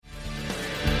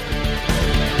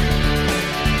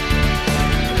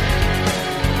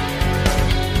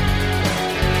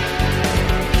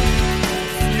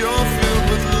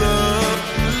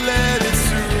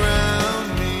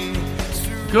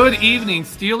Good evening,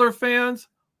 Steeler fans.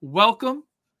 Welcome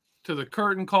to the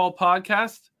Curtain Call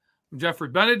podcast. I'm Jeffrey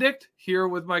Benedict, here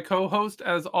with my co-host,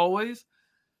 as always,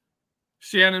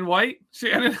 Shannon White.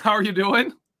 Shannon, how are you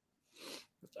doing?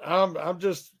 I'm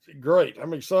just great.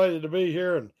 I'm excited to be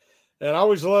here, and I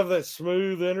always love that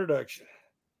smooth introduction.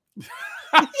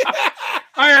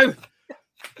 I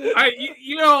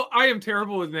am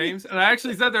terrible with names, and I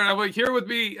actually said there, and I'm like, here with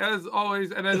me, as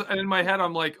always, and in my head,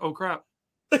 I'm like, oh crap,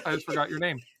 I just forgot your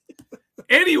name.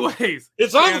 Anyways,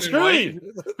 it's on the screen.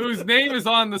 White, whose name is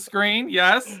on the screen,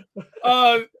 yes.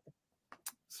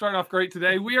 Starting off great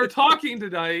today. We are talking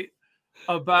tonight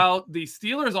about the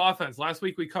Steelers offense. Last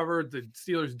week we covered the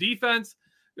Steelers defense,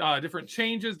 different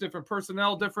changes, different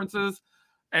personnel differences,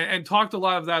 and talked a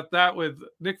lot of that with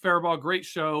Nick Faribault. Great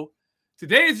show.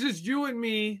 Today it's just you and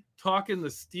me talking the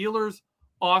Steelers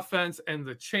offense and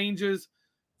the changes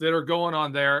that are going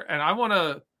on there. And I want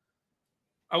to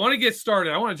get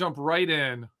started. I want to jump right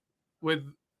in with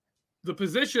the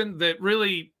position that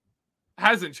really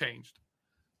hasn't changed,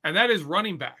 and that is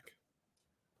running back.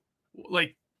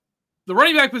 Like the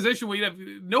running back position,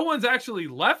 no one's actually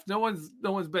left. No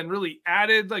one's been really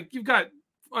added. Like you've got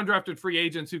undrafted free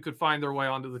agents who could find their way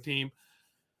onto the team.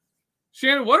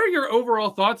 Shannon, what are your overall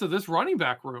thoughts of this running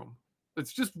back room?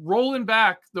 It's just rolling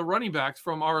back the running backs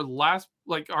from our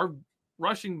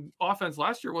rushing offense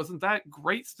last year wasn't that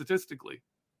great statistically.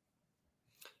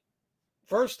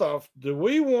 First off, do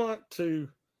we want to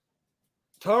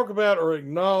talk about or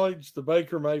acknowledge the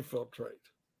Baker Mayfield trade?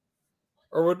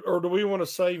 Or do we want to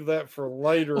save that for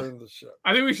later in the show?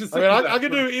 I think we should. I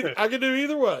could do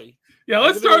either way. Yeah,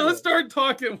 let's start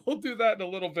talking. We'll do that in a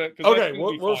little bit. Okay,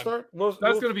 we'll start. That's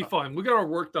going to be fun. We got our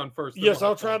work done first. Yes,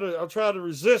 I'll try to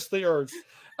resist the urge.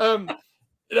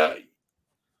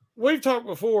 We've talked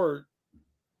before.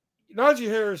 Najee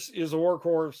Harris is a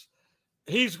workhorse.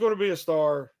 He's going to be a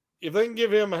star. If they can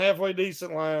give him a halfway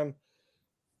decent line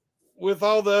with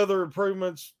all the other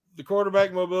improvements, the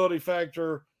quarterback mobility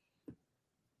factor,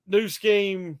 new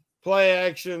scheme, play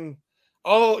action,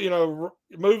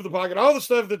 move the pocket, all the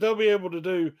stuff that they'll be able to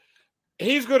do,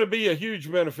 he's going to be a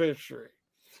huge beneficiary.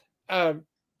 And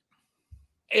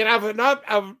I've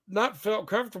not felt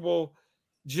comfortable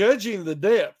judging the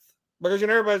depth because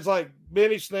everybody's like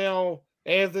Benny Snell,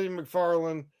 Anthony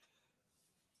McFarland.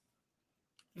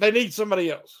 They need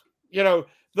somebody else. The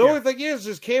only thing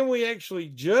is can we actually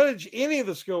judge any of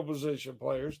the skill position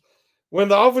players when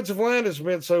the offensive line has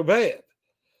been so bad?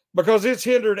 Because it's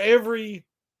hindered every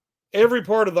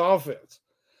part of the offense.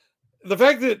 The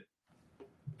fact that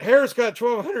Harris got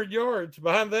 1,200 yards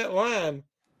behind that line,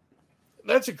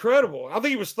 that's incredible. I think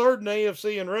he was third in the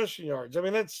AFC in rushing yards. I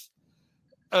mean, that's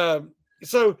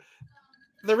so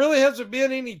there really hasn't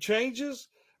been any changes,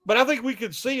 but I think we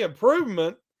could see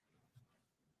improvement.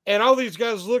 And all these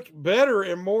guys look better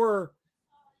and more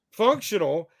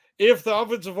functional if the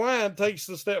offensive line takes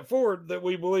the step forward that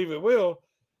we believe it will.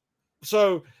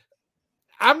 So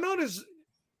I'm not as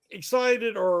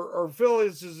excited or feel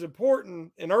it's as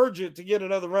important and urgent to get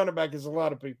another running back as a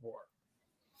lot of people are.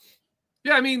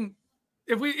 Yeah, I mean,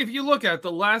 if you look at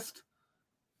the last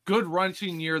good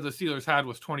rushing year the Steelers had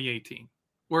was 2018,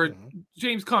 where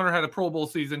James Conner had a Pro Bowl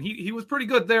season. He was pretty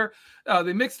good there.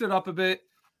 They mixed it up a bit.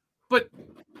 But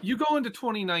you go into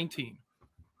 2019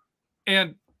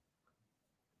 and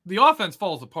the offense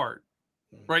falls apart,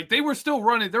 right? They were still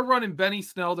running. They're running Benny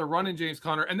Snell. They're running James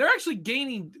Conner. And they're actually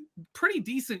gaining pretty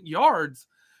decent yards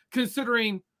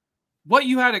considering what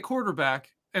you had at quarterback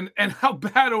and how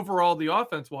bad overall the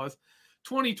offense was.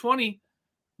 2020,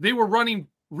 they were running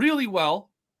really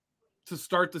well to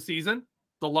start the season.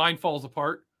 The line falls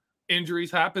apart.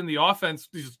 Injuries happen. The offense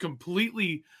just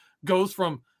completely goes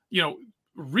from,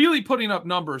 really putting up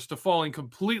numbers to falling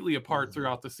completely apart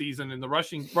throughout the season, and the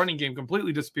running game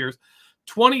completely disappears.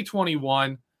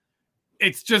 2021,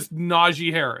 it's just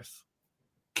Najee Harris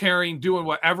doing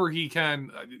whatever he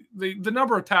can. The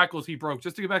number of tackles he broke,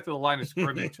 just to get back to the line of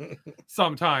scrimmage,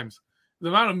 sometimes the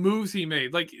amount of moves he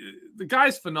made, like the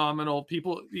guy's phenomenal.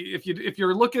 People, if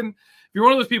you're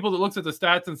one of those people that looks at the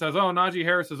stats and says, "Oh, Najee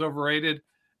Harris is overrated,"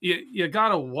 you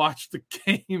gotta watch the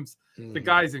games. The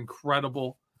guy's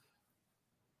incredible.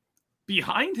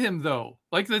 Behind him, though,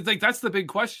 like that's the big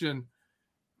question.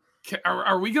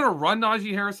 Are we going to run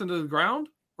Najee Harris into the ground,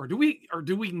 or do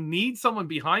we need someone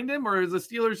behind him, or is the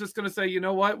Steelers just going to say, you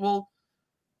know what, we'll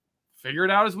figure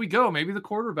it out as we go? Maybe the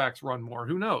quarterbacks run more.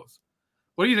 Who knows?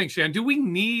 What do you think, Shan? Do we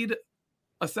need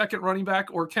a second running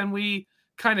back, or can we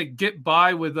kind of get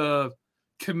by with a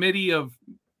committee of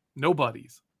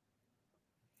nobodies?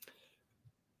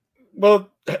 Well,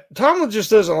 Tomlin just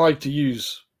doesn't like to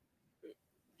use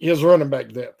his running back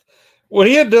depth. when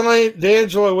he had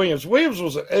DeAngelo Williams, Williams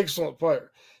was an excellent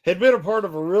player, had been a part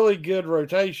of a really good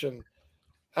rotation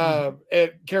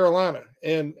at Carolina,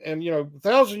 and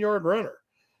 1,000-yard runner,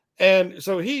 and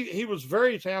so he was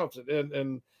very talented,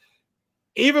 and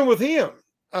even with him,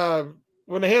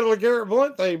 when they had LeGarrette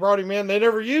Blount, they brought him in, they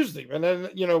never used him, and then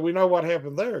we know what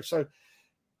happened there. So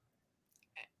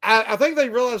I think they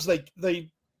realized they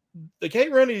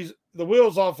can't run the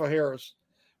wheels off of Harris.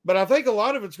 But I think a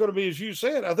lot of it's going to be, as you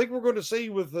said, I think we're going to see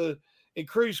with the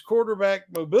increased quarterback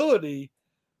mobility,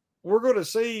 we're going to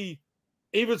see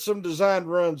even some designed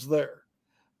runs there.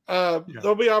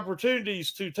 There'll be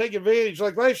opportunities to take advantage.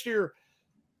 Like last year,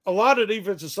 a lot of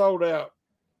defenses sold out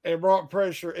and brought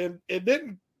pressure, and it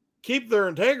didn't keep their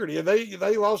integrity, and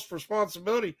they lost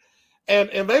responsibility. And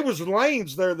there was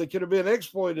lanes there that could have been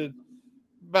exploited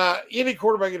by any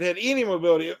quarterback that had any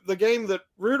mobility. The game that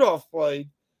Rudolph played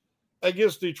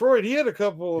against Detroit, he had a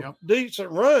couple of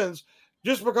decent runs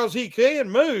just because he can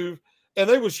move, and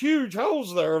there was huge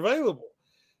holes there available.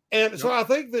 And so I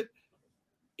think that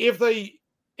if they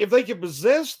can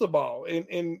possess the ball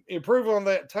and improve on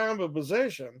that time of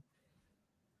possession,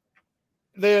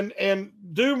 then and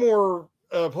do more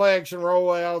play action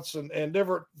rollouts and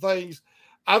different things,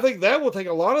 I think that will take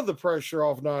a lot of the pressure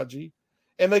off Najee,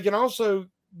 and they can also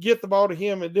get the ball to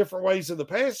him in different ways in the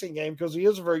passing game because he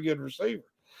is a very good receiver.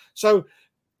 So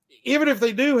even if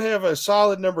they do have a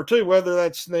solid number two, whether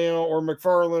that's Snell or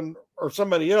McFarland or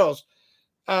somebody else,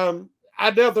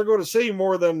 I doubt they're going to see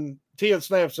more than 10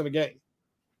 snaps in a game.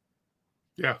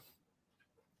 Yeah.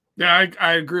 Yeah,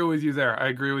 I agree with you there.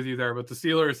 But the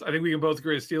Steelers, I think we can both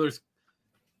agree, the Steelers,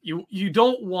 you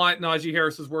don't want Najee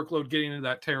Harris's workload getting into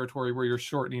that territory where you're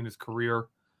shortening his career.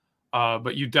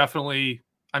 But you definitely,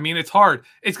 it's hard.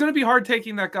 It's going to be hard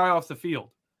taking that guy off the field.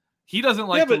 He doesn't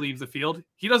like to leave the field.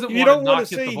 He doesn't want to not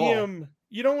get the ball.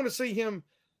 You don't want to see him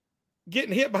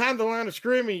getting hit behind the line of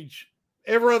scrimmage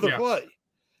every other play.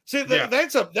 See,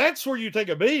 that's where you take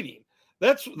a beating.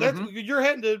 That's you're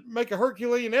having to make a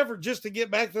Herculean effort just to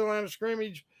get back to the line of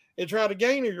scrimmage and try to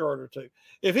gain a yard or two.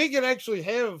 If he can actually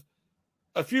have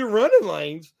a few running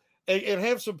lanes and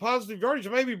have some positive yardage,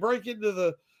 maybe break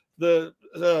into into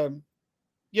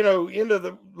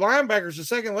the linebackers at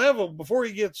second level before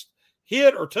he gets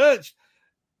hit or touched,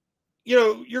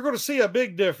 you're going to see a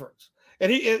big difference.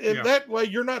 And that way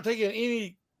you're not taking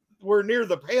anywhere near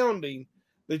the pounding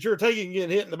that you're taking getting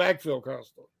hit in the backfield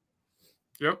constantly.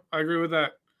 Yep, I agree with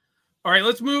that. All right,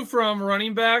 let's move from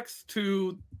running backs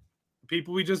to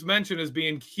people we just mentioned as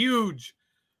being huge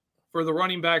for the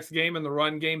running backs game and the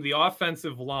run game, the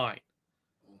offensive line.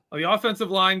 On the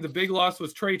offensive line, the big loss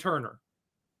was Trey Turner.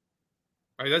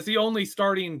 All right, that's the only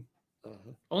starter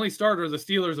the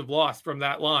Steelers have lost from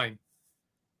that line.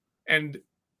 And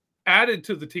added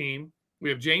to the team, we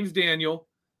have James Daniel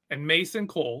and Mason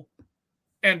Cole.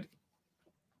 And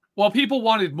while people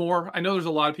wanted more, I know there's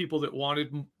a lot of people that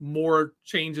wanted more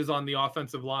changes on the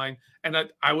offensive line, and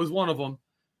I was one of them.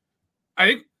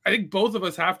 I think both of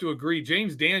us have to agree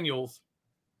James Daniels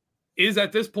is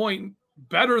at this point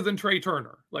better than Trey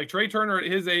Turner. Like Trey Turner at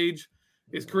his age,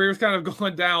 his career's kind of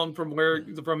going down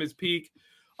from his peak.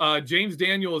 James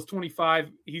Daniel is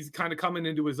 25. He's kind of coming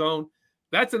into his own.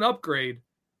 That's an upgrade.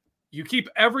 You keep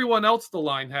everyone else the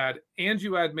line had, and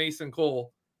you add Mason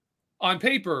Cole. On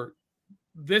paper,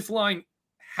 this line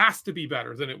has to be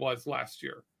better than it was last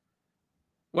year.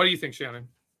 What do you think, Shannon?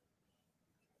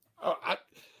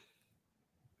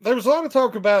 There was a lot of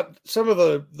talk about some of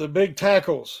the big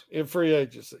tackles in free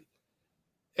agency,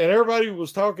 and everybody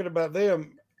was talking about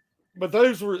them. But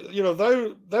those were,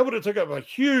 that would have took up a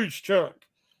huge chunk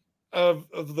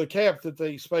of the cap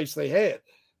space they had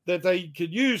that they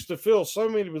could use to fill so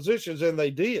many positions, and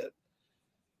they did.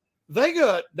 They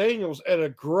got Daniels at a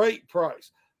great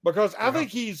price because I think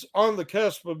he's on the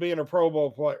cusp of being a Pro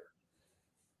Bowl player.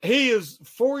 He is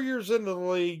 4 years into the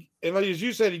league, and as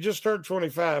you said, he just turned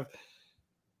 25,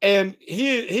 and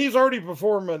he's already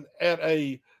performing at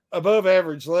a above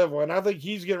average level, and I think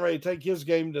he's getting ready to take his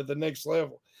game to the next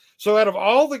level. So out of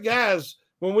all the guys,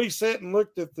 when we sat and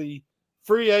looked at the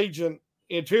free agent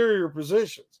interior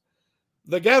positions,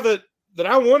 the guy that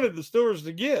I wanted the Steelers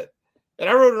to get, and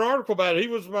I wrote an article about it, he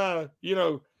was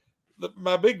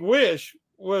my big wish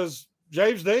was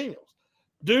James Daniels,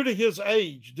 due to his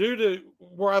age, due to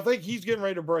where I think he's getting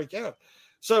ready to break out.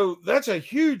 So that's a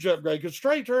huge upgrade because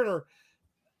Trey Turner,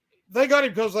 they got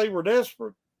him because they were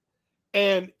desperate,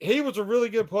 and he was a really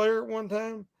good player at one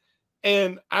time.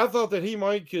 And I thought that he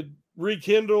could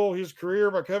rekindle his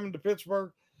career by coming to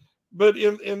Pittsburgh. But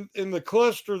in the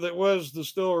cluster that was the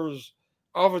Steelers'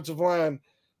 offensive line,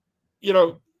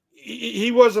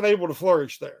 he wasn't able to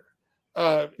flourish there.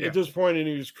 at this point in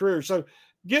his career. So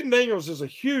getting Daniels is a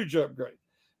huge upgrade.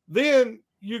 Then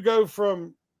you go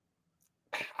from,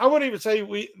 I wouldn't even say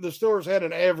the Steelers had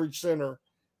an average center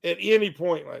at any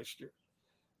point last year.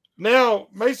 Now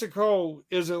Mason Cole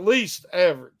is at least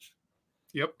average.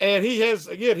 Yep. And he has,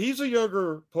 again, he's a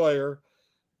younger player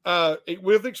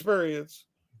with experience,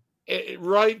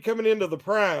 right, coming into the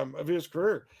prime of his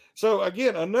career. So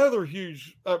again, another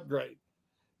huge upgrade.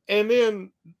 And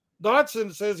then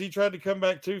Dotson says he tried to come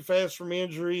back too fast from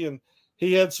injury and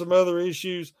he had some other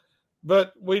issues,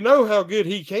 but we know how good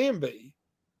he can be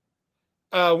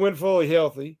when fully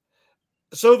healthy.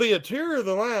 So the interior of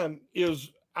the line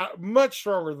is much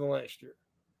stronger than last year.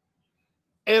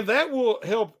 And that will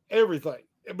help everything,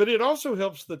 but it also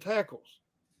helps the tackles.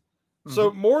 Mm-hmm.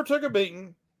 So Moore took a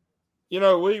beating. You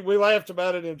know, we laughed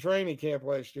about it in training camp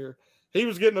last year. He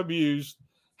was getting abused.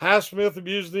 Highsmith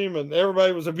abused him, and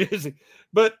everybody was abusing.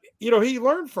 But, you know, he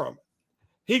learned from it.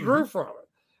 He grew from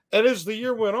it. And as the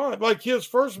year went on, like his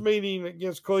first meeting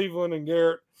against Cleveland and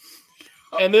Garrett,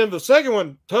 and then the second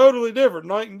one, totally different,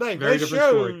 night and day. That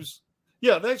shows,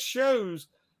 that shows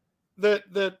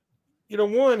that, you know,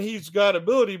 one, he's got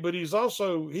ability, but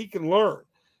he can learn.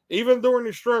 Even during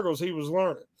his struggles, he was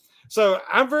learning. So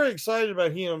I'm very excited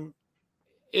about him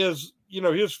as, you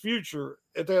know, his future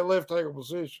at that left tackle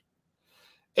position.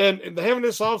 And having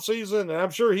this offseason, and I'm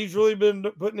sure he's really been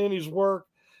putting in his work,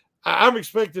 I'm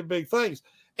expecting big things.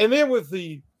 And then with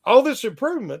all this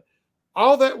improvement,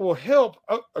 all that will help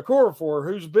Okorafor,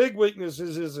 whose big weakness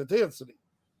is his intensity.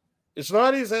 It's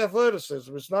not his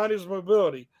athleticism. It's not his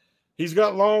mobility. He's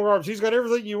got long arms. He's got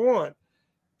everything you want.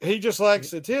 He just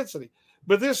lacks intensity.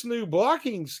 But this new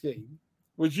blocking scheme,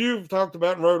 which you've talked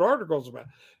about and wrote articles about,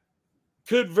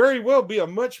 could very well be a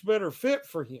much better fit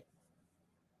for him.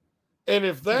 And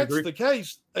if that's the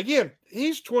case, again,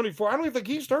 he's 24. I don't even think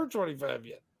he's turned 25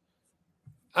 yet.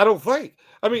 I don't think.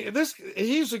 I mean,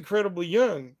 he's incredibly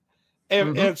young.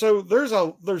 And and so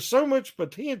there's so much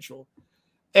potential.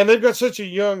 And they've got such a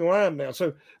young line now.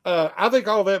 So I think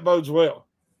all that bodes well.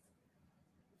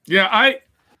 Yeah,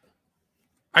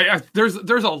 there's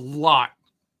a lot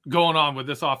going on with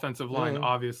this offensive line,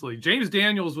 obviously. James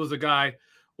Daniels was a guy,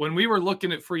 when we were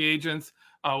looking at free agents,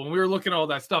 when we were looking at all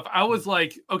that stuff, I was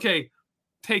like, okay,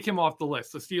 take him off the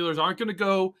list. The Steelers aren't going to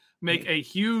go make a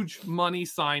huge money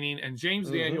signing, and James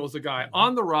Daniels, a guy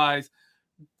on the rise,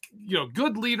 you know,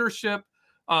 good leadership,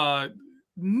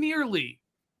 nearly,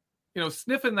 you know,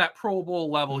 sniffing that Pro Bowl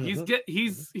level.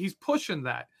 He's pushing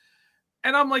that.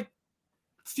 And I'm like,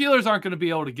 Steelers aren't going to be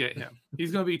able to get him.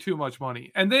 He's going to be too much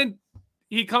money. And then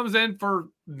he comes in for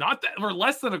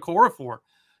less than Okorafor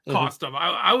cost him.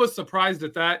 I was surprised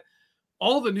at that.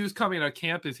 All the news coming out of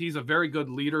camp is he's a very good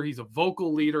leader. He's a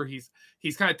vocal leader. He's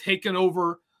kind of taken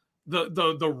over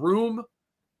the room.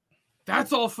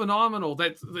 That's all phenomenal.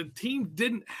 That the team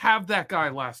didn't have that guy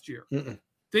last year.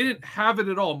 They didn't have it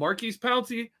at all. Maurkice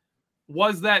Pouncey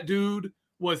was that dude,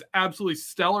 was absolutely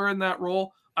stellar in that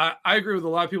role. I agree with a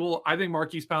lot of people. I think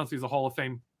Maurkice Pouncey is a Hall of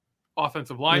Fame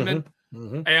offensive lineman.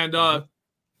 And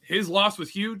his loss was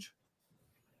huge.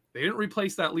 They didn't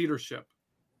replace that leadership.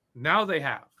 Now they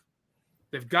have.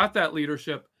 They've got that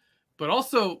leadership. But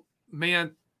also,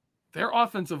 man, their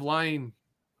offensive line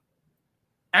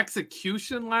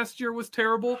execution last year was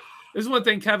terrible. This is one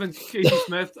thing Kevin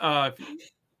Smith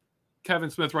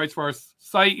writes for our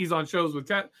site. He's on shows with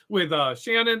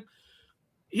Shannon.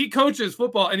 He coaches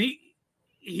football, and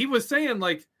he was saying,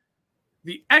 like,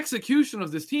 the execution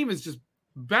of this team is just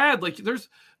bad. Like, there's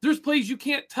plays you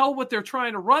can't tell what they're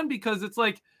trying to run, because it's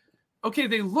like, okay,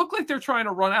 they look like they're trying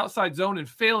to run outside zone and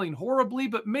failing horribly,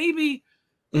 but maybe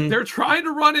they're trying to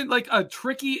run in like a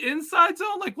tricky inside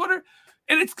zone. Like,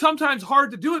 and it's sometimes hard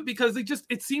to do it because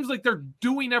it seems like they're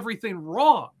doing everything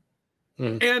wrong.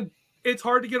 And it's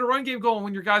hard to get a run game going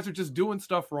when your guys are just doing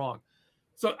stuff wrong.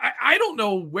 So I don't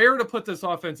know where to put this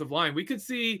offensive line. We could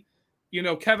see, you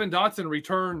know, Kevin Dotson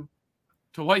return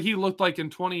to what he looked like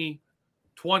in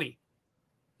 2020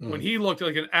 when he looked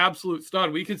like an absolute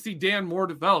stud. We could see Dan Moore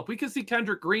develop. We could see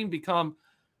Kendrick Green become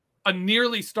a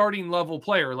nearly starting level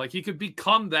player. Like, he could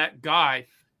become that guy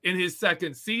in his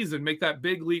second season, make that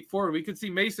big leap forward. We could see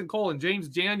Mason Cole and James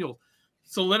Daniels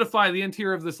solidify the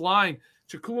interior of this line.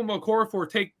 Chukwuma Okorafor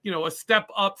take, you know, a step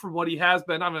up from what he has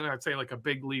been. I'm not going to say like a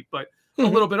big leap, but a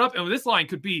little bit up. And this line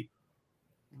could be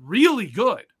really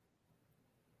good.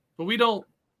 But we don't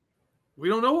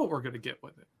know what we're going to get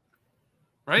with it.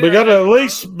 Right? We got to at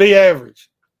least be average.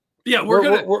 Yeah,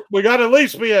 we got to at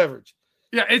least be average.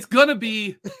 Yeah, it's going to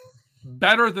be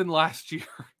better than last year.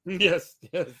 Yes.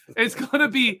 It's going to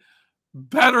be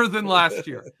better than last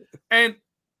year. And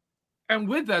And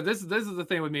with that, this is the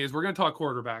thing with me is we're going to talk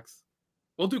quarterbacks.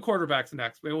 We'll do quarterbacks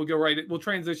next. We'll go we'll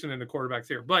transition into quarterbacks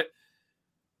here. But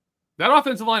that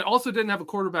offensive line also didn't have a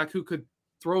quarterback who could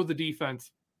throw on the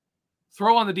defense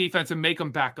and make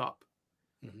them back up.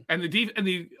 Mm-hmm. And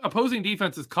the opposing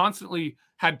defenses constantly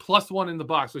had +1 in the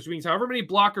box, which means however many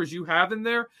blockers you have in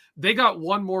there, they got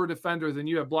one more defender than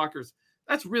you have blockers.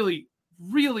 That's really,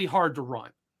 really hard to run.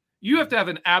 You have to have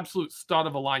an absolute stud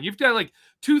of a line. You've got like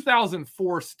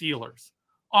 2004 Steelers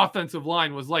offensive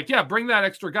line was like, yeah, bring that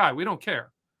extra guy. We don't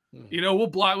care. Mm-hmm. We'll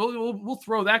block. We'll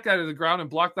throw that guy to the ground and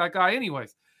block that guy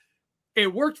anyways.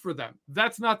 It worked for them.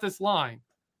 That's not this line.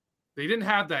 They didn't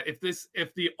have that. If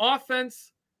the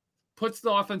offense puts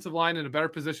the offensive line in a better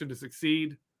position to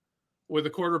succeed with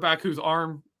a quarterback whose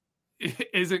arm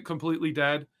isn't completely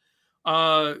dead,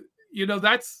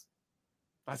 that's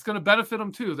going to benefit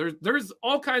them too. There's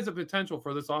all kinds of potential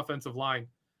for this offensive line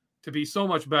to be so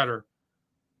much better,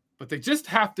 but they just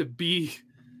have to be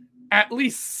at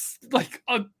least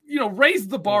raise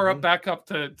the bar up back up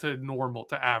to normal,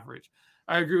 to average.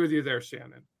 I agree with you there,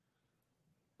 Shannon.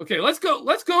 Okay, let's go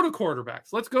to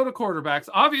quarterbacks.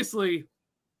 Obviously,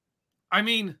 I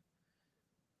mean,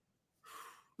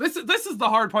 this is the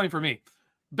hard point for me.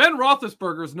 Ben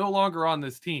Roethlisberger is no longer on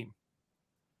this team.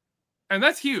 And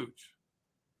that's huge.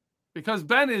 Because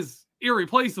Ben is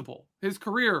irreplaceable. His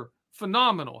career,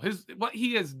 phenomenal. What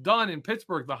he has done in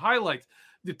Pittsburgh, the highlights,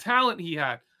 the talent he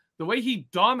had, the way he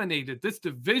dominated this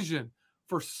division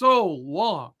for so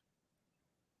long.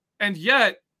 And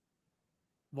yet,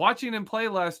 watching him play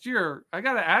last year, I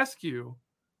got to ask you,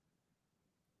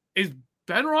 is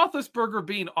Ben Roethlisberger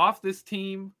being off this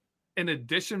team an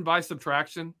addition by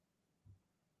subtraction?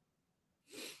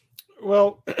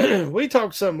 Well, we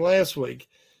talked some last week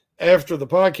after the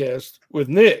podcast with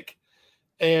Nick,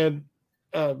 and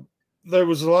there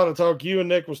was a lot of talk. You and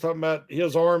Nick was talking about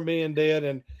his arm being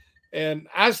dead, and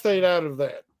I stayed out of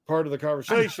that part of the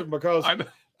conversation because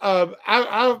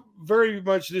I very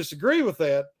much disagree with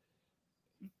that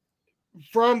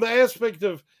from the aspect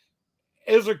of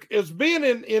as being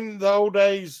in the old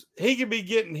days, he could be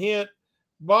getting hit,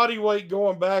 body weight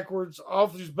going backwards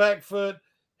off his back foot.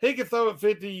 He could throw it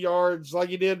 50 yards like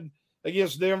he did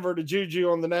against Denver to Juju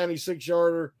on the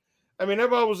 96-yarder. I mean, that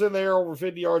ball was in the air over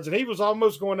 50 yards, and he was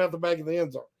almost going out the back of the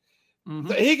end zone.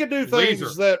 Mm-hmm. He could do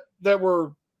things that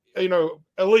were,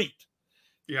 elite.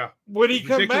 Yeah. When he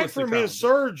come back from his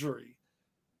surgery,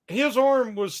 his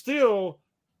arm was still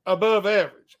above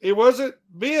average. It wasn't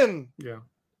being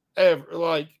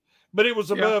average, but it was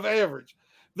above average.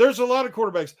 There's a lot of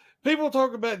quarterbacks. People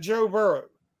talk about Joe Burrow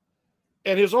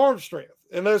and his arm strength.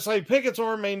 And they say Pickett's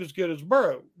arm ain't as good as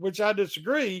Burrow, which I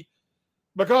disagree,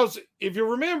 because if you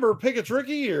remember Pickett's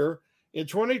rookie year in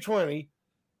 2020,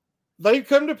 they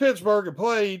come to Pittsburgh and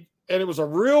played, and it was a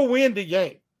real windy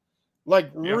game,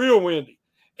 real windy.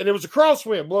 And it was a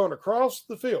crosswind blowing across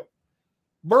the field.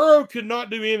 Burrow could not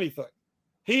do anything.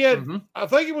 He had, I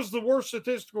think it was the worst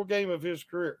statistical game of his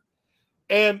career.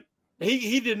 And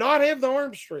he did not have the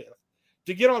arm strength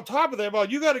to get on top of that ball.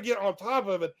 You got to get on top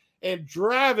of it and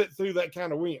drive it through that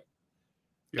kind of wind.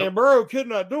 Yep. And Burrow could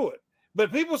not do it.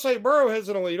 But people say Burrow has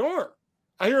an elite arm.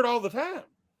 I hear it all the time.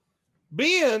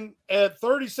 Ben, at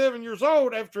 37 years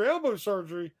old, after elbow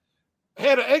surgery,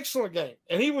 had an excellent game.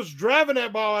 And he was driving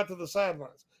that ball out to the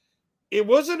sidelines. It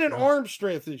wasn't an arm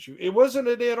strength issue. It wasn't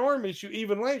a dead arm issue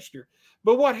even last year.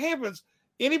 But what happens,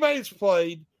 anybody that's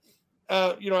played,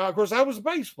 of course, I was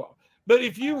baseball. But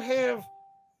if you have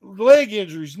leg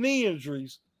injuries, knee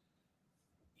injuries,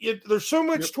 there's so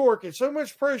much torque and so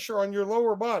much pressure on your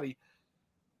lower body.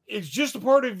 It's just a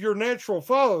part of your natural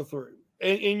follow through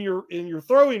in your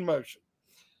throwing motion.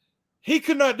 He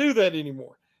could not do that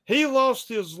anymore. He lost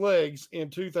his legs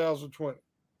in 2020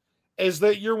 as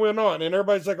that year went on, and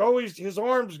everybody's like, "Oh, his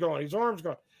arm's gone. His arm's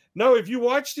gone." No, if you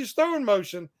watched his throwing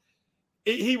motion,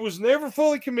 he was never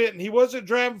fully committing. He wasn't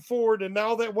driving forward and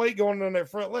all that weight going on that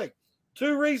front leg.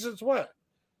 2 reasons why.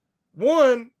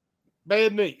 One,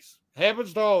 bad knees.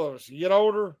 Happens to all of us. You get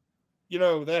older,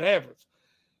 that happens.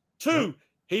 2,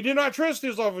 he did not trust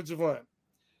his offensive line.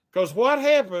 Because what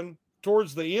happened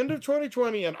towards the end of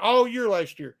 2020 and all year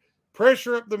last year,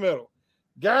 pressure up the middle.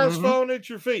 Guys falling at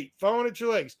your feet, falling at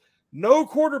your legs. No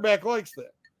quarterback likes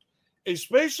that,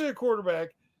 especially a quarterback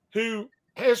who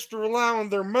has to rely on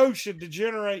their motion to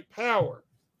generate power.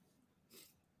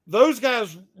 Those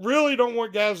guys really don't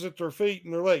want guys at their feet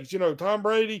and their legs. Tom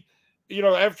Brady,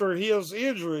 after his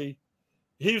injury,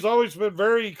 he's always been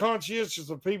very conscientious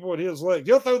of people at his legs.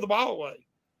 He'll throw the ball away,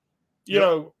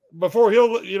 before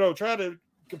he'll, try to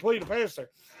complete a pass there.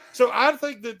 So I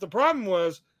think that the problem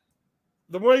was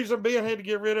the reason Ben had to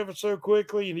get rid of it so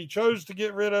quickly, and he chose to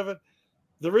get rid of it,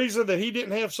 the reason that he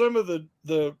didn't have some of the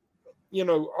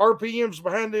RPMs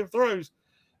behind them throws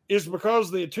is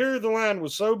because the interior of the line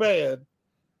was so bad,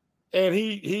 and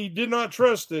he did not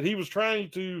trust it. He was trying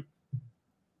to,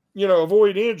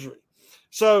 avoid injury.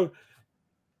 So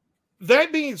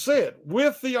that being said,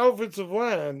 with the offensive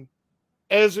line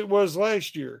as it was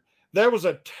last year, that was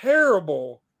a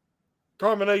terrible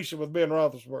combination with Ben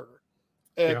Roethlisberger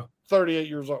at 38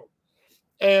 years old.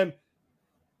 And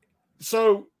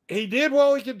so he did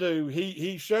what he could do.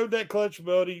 He showed that clutch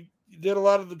ability. He did a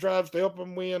lot of the drives to help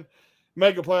him win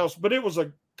mega playoffs, but it was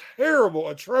a terrible,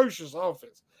 atrocious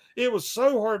offense. It was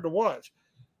so hard to watch.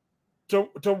 To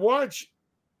watch,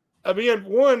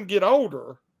 one, get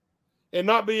older and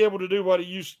not be able to do what he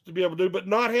used to be able to do, but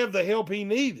not have the help he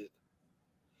needed.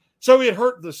 So it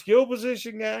hurt the skill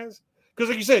position guys. Because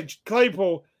like you said,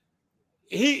 Claypool,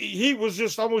 he was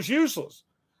just almost useless.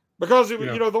 Because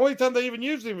the only time they even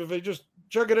used him if they just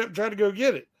chuck it up and try to go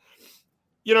get it.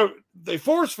 They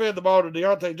force fed the ball to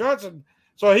Deontay Johnson.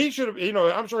 So he should have,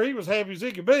 I'm sure he was happy as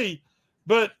he could be,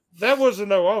 but that wasn't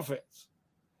no offense.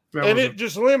 It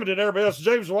just limited everybody else.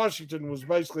 James Washington was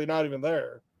basically not even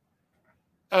there.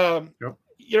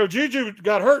 Juju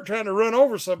got hurt trying to run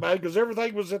over somebody because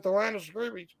everything was at the line of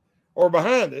scrimmage or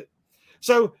behind it.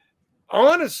 So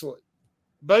honestly,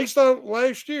 based on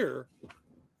last year,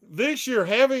 this year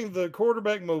having the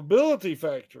quarterback mobility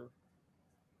factor,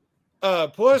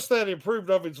 plus that improved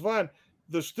offensive line,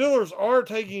 the Steelers are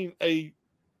taking a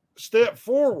step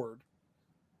forward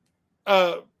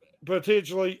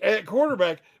potentially at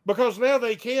quarterback because now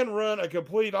they can run a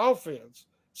complete offense,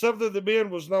 something that Ben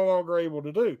was no longer able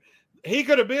to do. He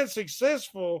could have been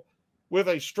successful with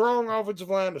a strong offensive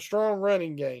line, a strong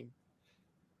running game.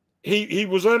 He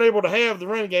was unable to have the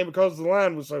running game because the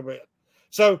line was so bad.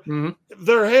 So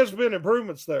there has been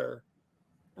improvements there,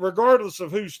 regardless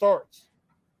of who starts.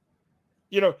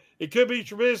 It could be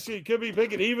Trubisky, it could be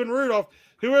Pickett, even Rudolph,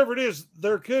 whoever it is,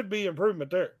 there could be improvement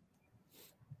there.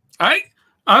 I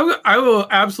will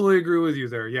absolutely agree with you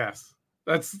there. Yes,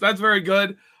 that's very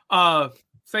good.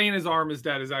 Saying his arm is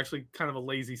dead is actually kind of a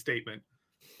lazy statement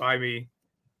by me.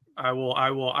 I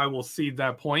will cede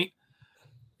that point.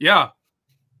 Yeah,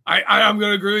 I'm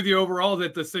going to agree with you overall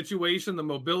that the situation, the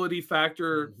mobility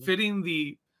factor, fitting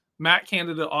the Matt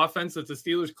Canada offense that the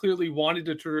Steelers clearly wanted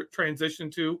to transition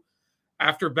to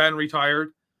after Ben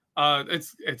retired,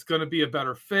 it's going to be a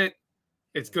better fit.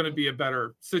 It's going to be a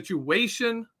better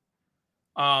situation.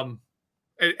 And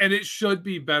it should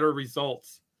be better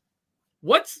results.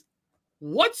 What's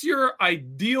your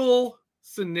ideal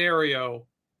scenario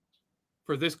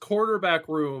for this quarterback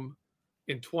room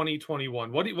in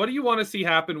 2021? What do you want to see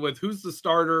happen with who's the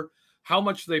starter, how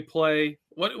much they play?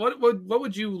 What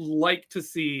would you like to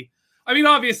see? I mean,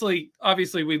 obviously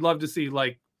we'd love to see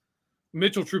like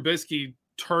Mitchell Trubisky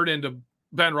turn into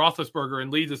Ben Roethlisberger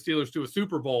and lead the Steelers to a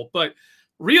Super Bowl. But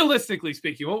realistically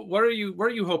speaking, what are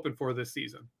you hoping for this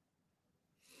season?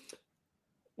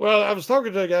 Well, I was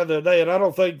talking to a guy the other day, and I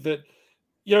don't think that,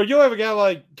 you'll have a guy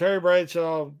like Terry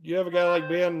Bradshaw, you have a guy like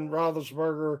Ben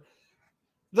Roethlisberger.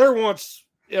 They're once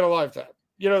in a lifetime.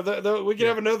 We can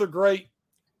have another great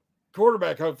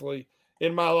quarterback, hopefully,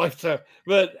 in my lifetime,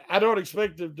 but I don't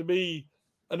expect him to be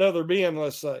another Ben,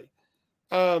 let's say.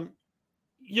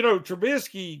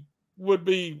 Trubisky would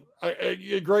be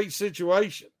a great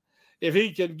situation if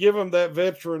he can give him that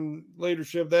veteran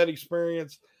leadership, that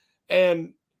experience,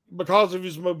 and because of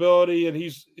his mobility and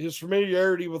his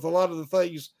familiarity with a lot of the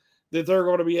things that they're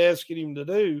going to be asking him to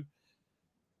do,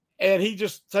 and he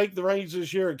just take the reins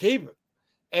this year and keep it,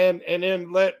 and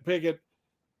then let Pickett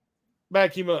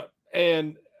back him up.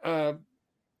 And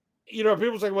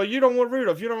people say, well, you don't want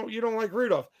Rudolph, you don't like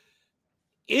Rudolph.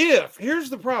 Here's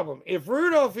the problem: if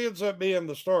Rudolph ends up being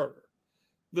the starter,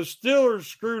 the Steelers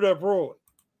screwed up royally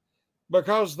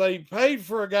because they paid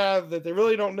for a guy that they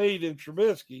really don't need in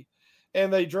Trubisky,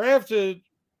 and they drafted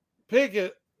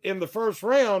Pickett in the first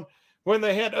round when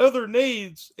they had other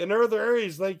needs in other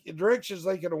areas, directions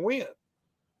they could win.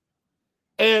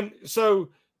 And so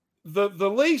the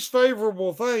least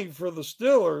favorable thing for the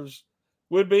Steelers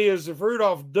would be is if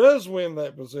Rudolph does win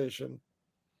that position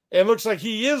and looks like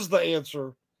he is the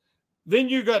answer, then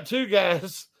you got two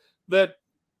guys that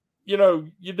you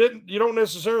don't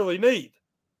necessarily need.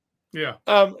 Yeah.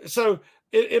 So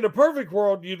in a perfect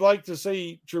world, you'd like to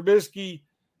see Trubisky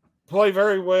play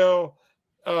very well,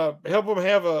 help him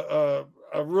have a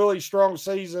really strong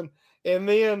season, and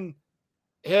then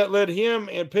let him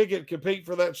and Pickett compete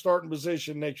for that starting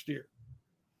position next year.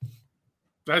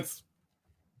 That's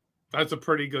a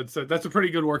pretty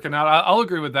good working out. I'll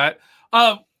agree with that.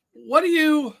 what do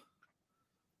you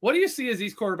see as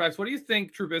these quarterbacks? What do you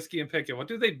think Trubisky and Pickett, what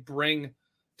do they bring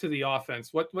to the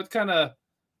offense? What kind of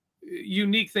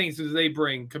unique things do they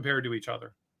bring compared to each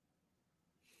other?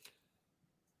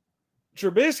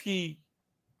 Trubisky,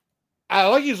 I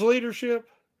like his leadership.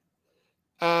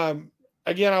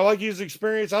 Again, I like his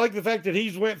experience. I like the fact that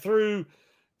he's went through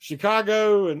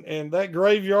Chicago and that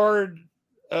graveyard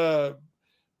of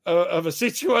a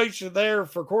situation there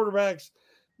for quarterbacks.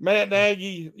 Matt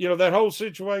Nagy, that whole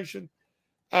situation.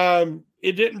 It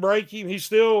didn't break him. He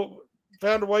still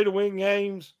found a way to win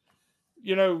games.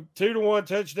 2-1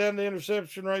 touchdown to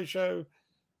interception ratio.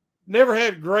 Never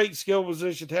had great skill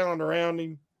position talent around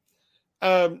him.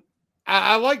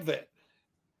 I like that.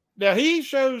 Now he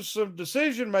shows some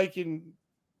decision-making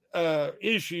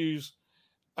issues,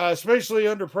 especially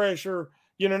under pressure.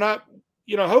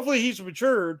 Hopefully he's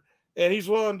matured and he's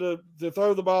willing to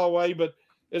throw the ball away. But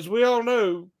as we all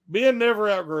know, Ben never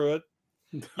outgrew it.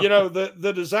 No.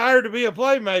 The desire to be a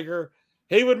playmaker,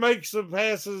 he would make some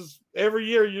passes every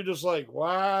year. You're just like,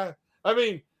 why? I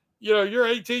mean, you're an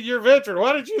 18-year veteran.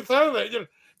 Why did you throw that?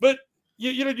 But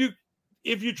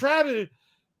if you try to,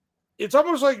 it's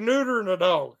almost like neutering a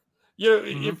dog.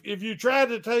 If you try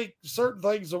to take certain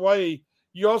things away,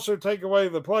 you also take away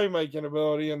the playmaking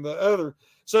ability and the other.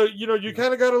 So, you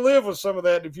kind of got to live with some of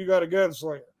that if you got a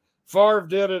gunslinger. Favre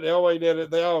did it. Elway did it.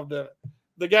 They all did it.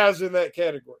 The guys in that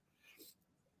category.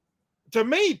 To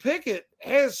me, Pickett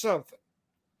has something.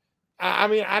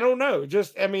 I don't know.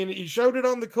 He showed it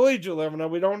on the collegiate level. Now,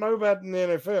 we don't know about it in the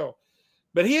NFL.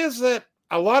 But he has a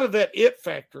lot of that it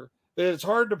factor that it's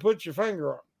hard to put your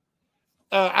finger on.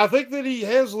 I think that he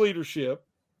has leadership.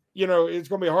 It's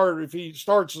going to be harder if he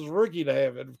starts as a rookie to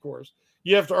have it, of course.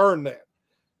 You have to earn that.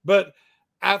 But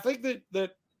I think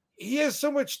that he has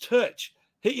so much touch.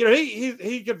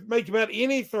 He could make about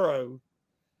any throw.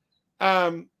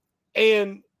 And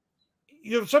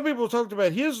some people talked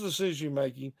about his decision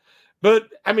making, but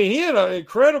he had an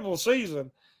incredible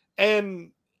season,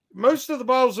 and most of the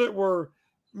balls that were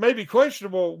maybe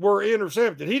questionable were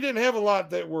intercepted. He didn't have a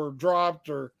lot that were dropped,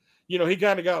 or he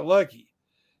kind of got lucky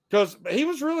because he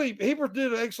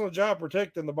did an excellent job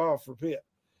protecting the ball for Pitt.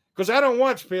 Because I don't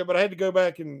watch Pitt, but I had to go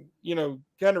back and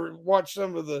kind of watch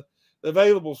some of the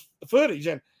available footage,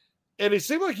 and it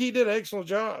seemed like he did an excellent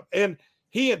job, and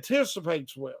he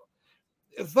anticipates well.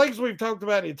 Things we've talked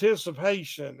about,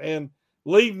 anticipation and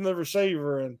leading the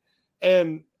receiver,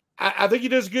 and I think he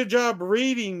does a good job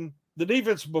reading the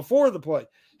defense before the play.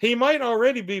 He might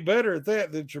already be better at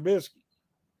that than Trubisky,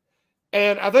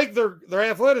 and I think their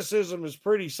athleticism is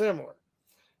pretty similar.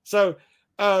 So,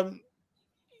 the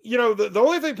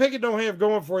only thing Pickett don't have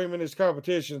going for him in his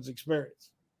competition is experience.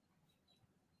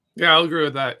 Yeah, I'll agree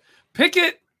with that.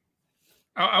 Pickett,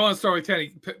 I want to start with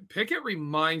Kenny. Pickett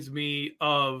reminds me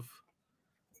of.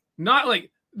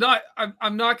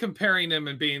 I'm not comparing him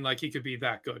and being like he could be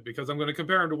that good, because I'm going to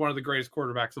compare him to one of the greatest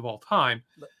quarterbacks of all time.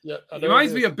 Yeah, he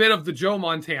reminds me a bit of the Joe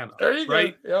Montana. There you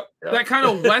right? Go. Yep. That kind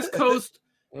of West Coast,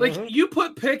 you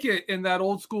put Pickett in that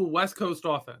old school West Coast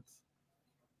offense,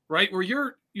 right? Where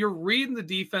you're reading the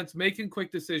defense, making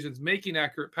quick decisions, making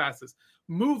accurate passes,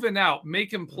 moving out,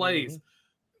 making plays.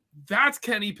 That's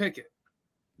Kenny Pickett.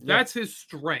 That's his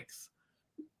strengths.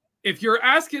 If you're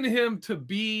asking him to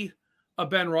be a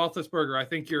Ben Roethlisberger, I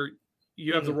think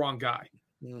you have the wrong guy.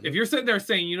 If you're sitting there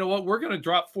saying, you know what, we're going to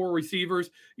drop 4 receivers,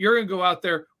 you're going to go out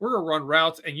there, we're going to run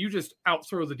routes, and you just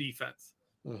outthrow the defense.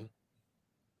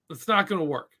 It's not going to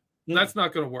work. That's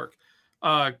not going to work.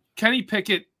 Kenny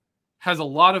Pickett has a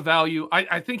lot of value.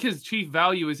 I think his chief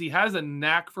value is he has a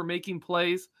knack for making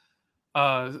plays,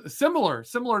 similar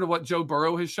to what Joe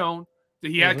Burrow has shown. That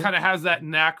he kind of has that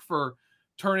knack for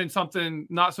turning something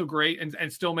not so great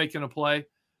and still making a play.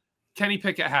 Kenny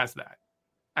Pickett has that.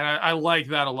 And I like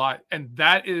that a lot. And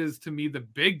that is, to me, the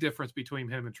big difference between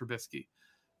him and Trubisky.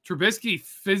 Trubisky,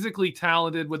 physically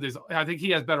talented I think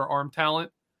he has better arm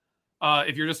talent.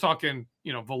 If you're just talking,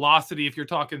 velocity, if you're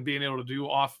talking being able to do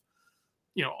off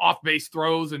base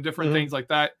throws and different things like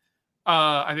that.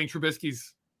 I think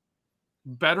Trubisky's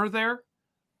better there.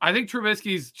 I think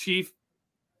Trubisky's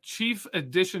chief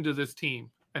addition to this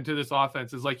team and to this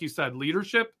offense is, like you said,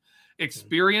 leadership,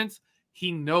 experience.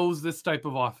 He knows this type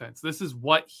of offense. This is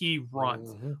what he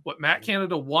runs. What Matt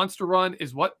Canada wants to run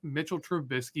is what Mitchell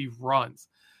Trubisky runs.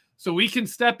 So we can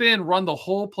step in, run the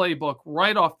whole playbook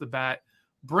right off the bat,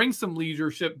 bring some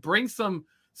leadership, bring some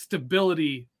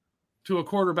stability to a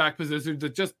quarterback position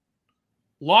that just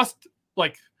lost,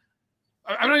 I'm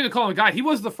not even calling him a guy. He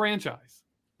was the franchise.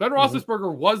 Ben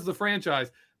Roethlisberger was the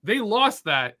franchise. They lost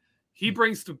that. He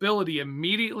brings stability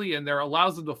immediately, and there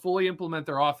allows them to fully implement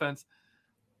their offense.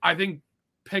 I think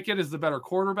Pickett is the better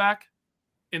quarterback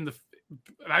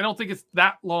I don't think it's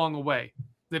that long away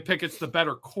that Pickett's the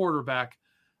better quarterback.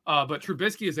 But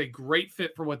Trubisky is a great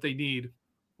fit for what they need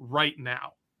right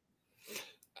now.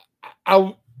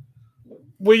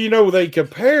 They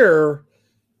compare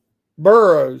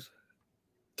Burrows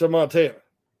to Montana.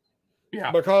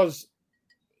 Yeah. Because,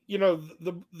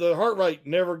 the heart rate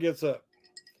never gets up.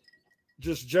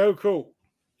 Just Joe Cool.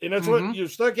 And that's what you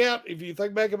stuck out if you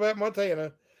think back about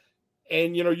Montana.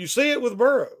 And, you see it with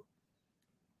Burrow.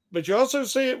 But you also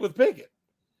see it with Pickett.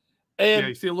 And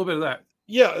you see a little bit of that.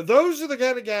 Yeah, those are the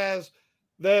kind of guys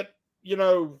that,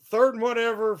 third and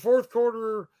whatever, fourth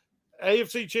quarter,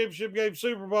 AFC Championship game,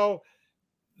 Super Bowl,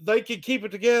 they can keep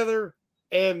it together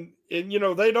and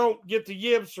they don't get the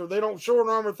yips or they don't short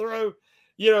arm or throw.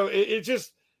 It's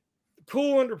just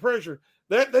cool under pressure.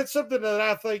 That's something that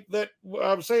I think that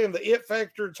I'm saying the it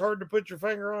factor, it's hard to put your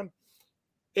finger on.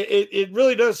 It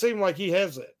really does seem like he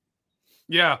has that.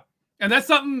 Yeah. And that's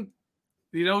something,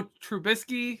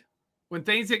 Trubisky, when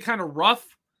things get kind of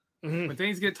rough, when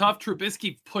things get tough,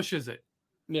 Trubisky pushes it.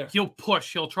 Yeah. He'll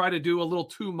push. He'll try to do a little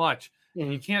too much.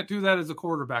 You can't do that as a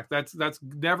quarterback. That's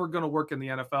never going to work in the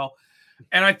NFL.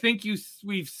 And I think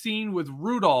we've seen with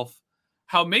Rudolph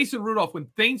how Mason Rudolph, when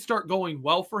things start going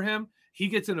well for him, he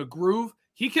gets in a groove.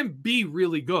 He can be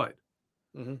really good.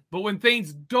 But when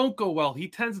things don't go well, he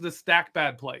tends to stack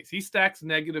bad plays. He stacks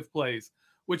negative plays,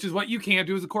 which is what you can't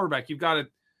do as a quarterback. You've got to,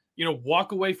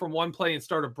 walk away from one play and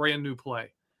start a brand new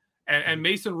play. And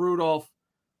Mason Rudolph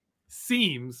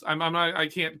seems, I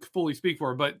can't fully speak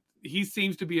for him, but he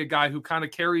seems to be a guy who kind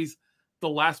of carries the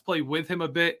last play with him a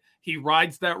bit. He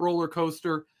rides that roller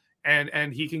coaster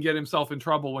and he can get himself in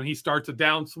trouble when he starts a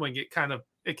downswing.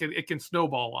 It can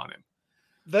snowball on him.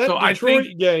 The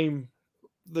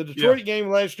Detroit game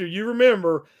last year, you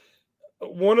remember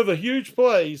one of the huge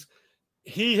plays,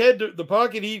 he had the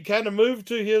pocket, he kind of moved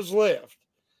to his left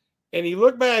and he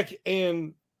looked back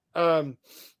and, daggone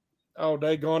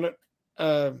it.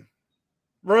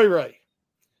 Ray.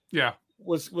 Yeah.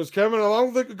 Was coming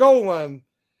along the goal line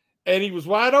and he was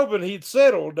wide open. He'd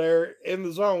settled there in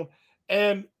the zone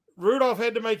and Rudolph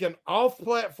had to make an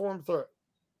off-platform throw.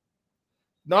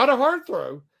 Not a hard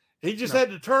throw. He just had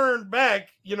to turn back,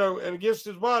 and against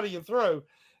his body and throw,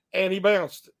 and he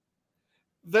bounced it.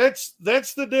 That's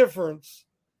the difference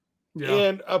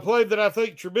in a play that I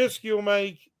think Trubisky will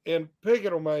make and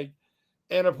Pickett will make,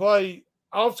 and a play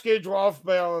off schedule, off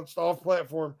balance, off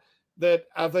platform that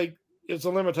I think is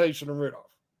a limitation of Rudolph.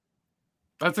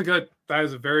 That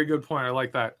is a very good point. I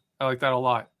like that a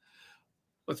lot.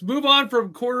 Let's move on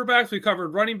from quarterbacks. We covered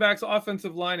running backs,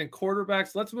 offensive line, and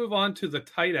quarterbacks. Let's move on to the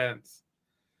tight ends.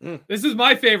 This is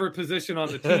my favorite position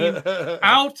on the team.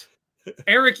 Out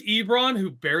Eric Ebron,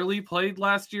 who barely played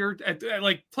last year,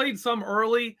 played some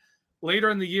early,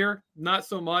 later in the year, not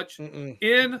so much.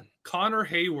 In Connor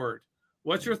Hayward.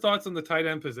 What's your thoughts on the tight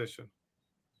end position?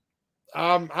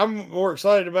 I'm more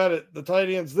excited about it, the tight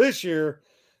ends this year,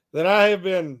 than I have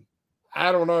been.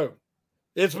 I don't know.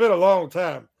 It's been a long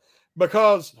time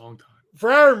because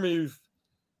Freiermuth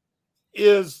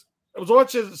I was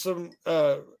watching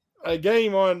a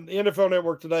game on NFL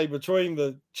Network today between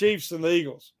the Chiefs and the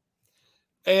Eagles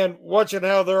and watching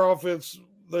how their offense,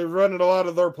 they're running a lot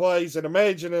of their plays and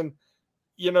imagining,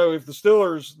 if the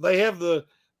Steelers, they have the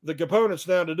components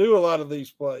now to do a lot of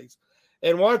these plays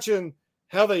and watching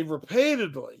how they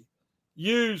repeatedly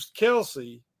used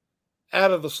Kelsey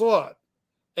out of the slot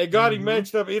and got him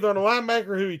matched up either on a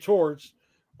linebacker who he torched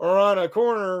or on a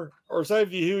corner or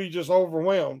safety who he just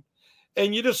overwhelmed.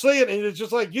 And you just see it, and it's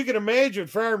just like you can imagine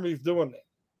Freiermuth doing that.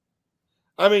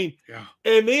 I mean,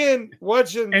 and then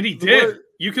watching. And he did.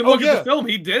 You can look at the film.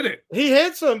 He did it. He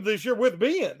had some this year with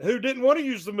Ben, who didn't want to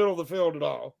use the middle of the field at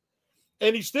all.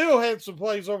 And he still had some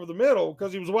plays over the middle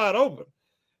because he was wide open.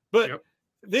 But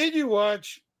then you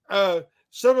watch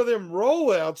some of them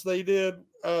rollouts they did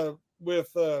with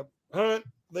Hunt,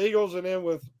 the Eagles, and then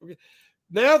with.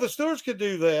 Now the Steelers could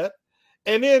do that.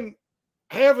 And then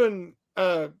having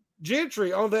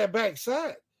Gentry on that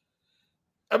backside.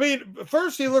 I mean,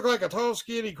 first he looked like a tall,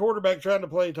 skinny quarterback trying to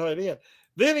play tight end.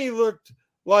 Then he looked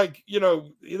like,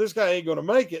 this guy ain't going to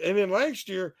make it. And then last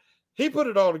year, he put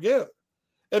it all together.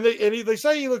 And they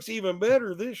say he looks even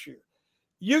better this year.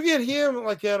 You get him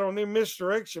like that on them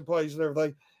misdirection plays and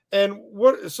everything. And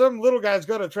what some little guy's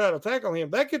going to try to tackle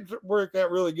him, that could work out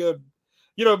really good.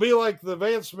 Be like the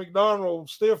Vance McDonald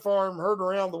stiff arm heard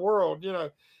around the world,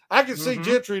 I can see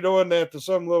Gentry doing that to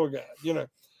some little guy,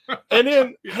 And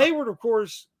then Hayward, of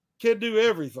course, can do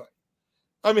everything.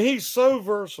 I mean, he's so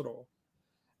versatile.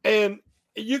 And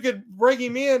you could bring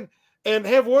him in. and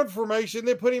have one formation,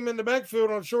 then put him in the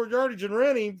backfield on short yardage and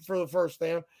run him for the first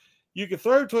down. You could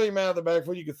throw to him out of the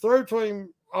backfield. You could throw to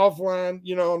him offline,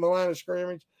 on the line of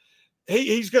scrimmage.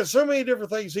 He's got so many different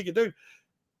things he could do.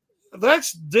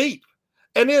 That's deep.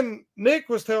 And then Nick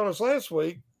was telling us last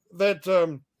week that,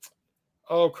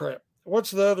 oh, crap.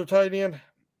 What's the other tight end?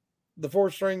 The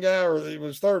fourth-string guy, or it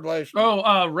was third last year?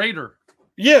 Oh, Raider.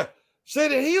 Yeah.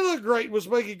 Said that he looked great, was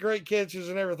making great catches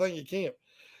and everything at camp.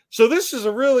 So this is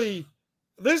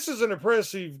an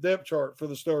impressive depth chart for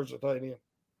the Stars at tight end.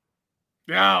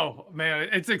 Oh, man,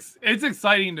 it's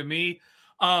exciting to me.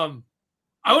 I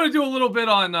want to do a little bit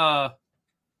on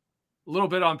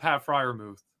Pat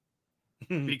Freiermuth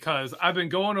because I've been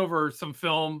going over some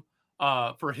film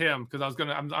for him because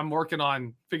I'm working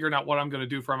on figuring out what I'm going to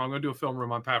do for him. I'm going to do a film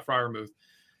room on Pat Freiermuth,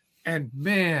 and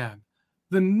man,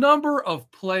 the number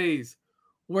of plays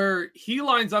where he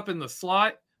lines up in the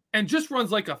slot and just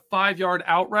runs like a 5-yard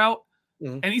out route,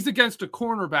 and he's against a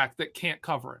cornerback that can't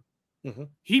cover him.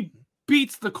 He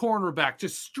beats the cornerback,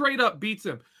 just straight up beats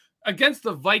him. Against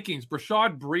the Vikings,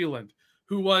 Brashad Breeland,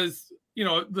 who was,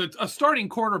 a starting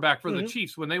cornerback for the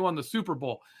Chiefs when they won the Super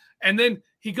Bowl. And then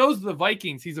he goes to the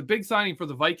Vikings. He's a big signing for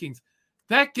the Vikings.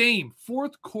 That game,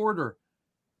 fourth quarter,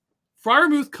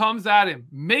 Freiermuth comes at him,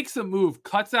 makes a move,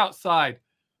 cuts outside,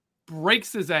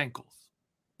 breaks his ankles.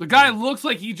 The guy looks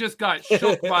like he just got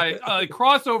shook by a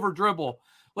crossover dribble.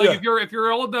 Like if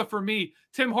you're old enough for me,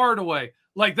 Tim Hardaway,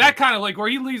 like that kind of like where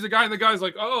he leaves a guy and the guy's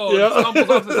like, stumbles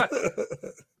off the side.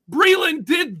 Breeland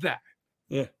did that.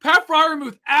 Yeah. Pat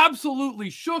Freiermuth absolutely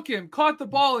shook him, caught the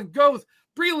ball and goes.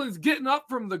 Breeland's getting up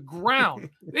from the ground.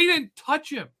 They didn't touch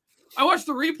him. I watched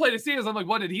the replay to see it. I'm like,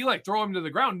 what, did he throw him to the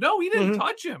ground? No, he didn't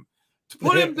touch him. To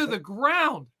put him to the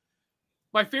ground.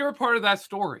 My favorite part of that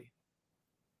story.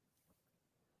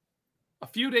 A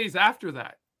few days after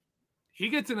that, he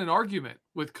gets in an argument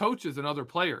with coaches and other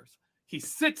players. He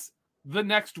sits the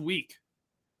next week.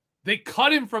 They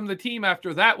cut him from the team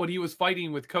after that when he was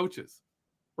fighting with coaches,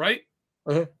 right?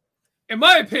 In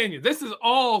my opinion, this is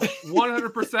all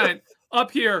 100% up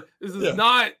here. This is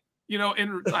not,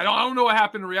 I don't know what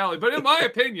happened in reality, but in my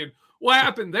opinion, what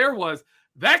happened there was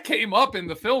that came up in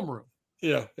the film room.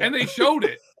 Yeah. And they showed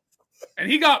it.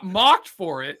 And he got mocked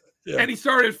for it. Yeah. And he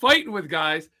started fighting with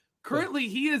guys. Currently,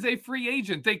 he is a free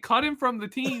agent. They cut him from the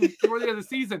team before the end of the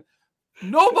season.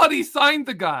 Nobody signed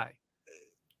the guy.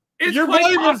 You're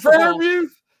blaming Freiermuth?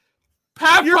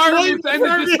 Pat Freiermuth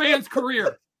ended this man's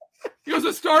career. He was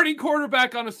a starting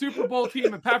quarterback on a Super Bowl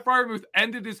team, and Pat Freiermuth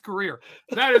ended his career.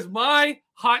 That is my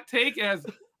hot take. As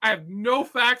I have no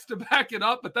facts to back it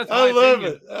up, but that's my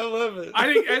opinion. I love it.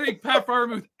 I think Pat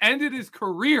Freiermuth ended his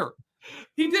career.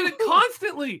 He did it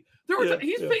constantly.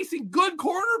 He's facing good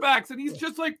quarterbacks, and he's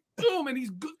just like boom, and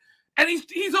he's good, and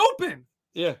he's open.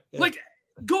 Yeah. Like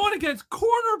going against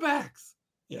cornerbacks.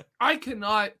 Yeah. I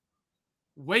cannot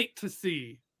wait to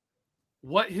see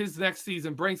what his next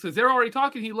season brings because they're already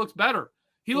talking. He looks better.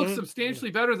 He looks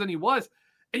substantially better than he was.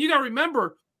 And you got to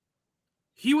remember,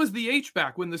 he was the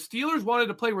H-back when the Steelers wanted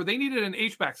to play where they needed an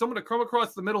H-back, someone to come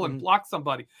across the middle and block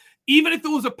somebody, even if it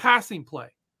was a passing play.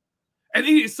 And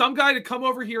they needed some guy to come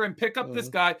over here and pick up this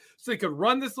guy so they could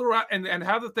run this little route and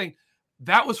have the thing.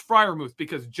 That was Freiermuth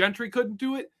because Gentry couldn't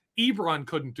do it. Ebron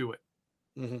couldn't do it.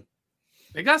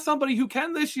 They got somebody who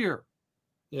can this year.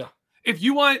 Yeah. If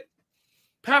you want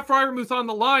Pat Freiermuth on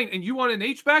the line and you want an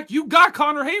H-back, you got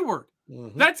Connor Hayward.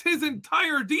 That's his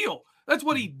entire deal. That's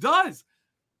what he does.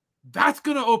 That's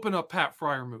going to open up Pat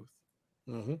Freiermuth.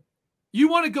 You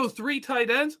want to go 3 tight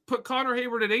ends, put Connor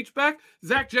Hayward at H-back,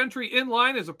 Zach Gentry in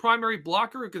line as a primary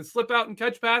blocker who can slip out and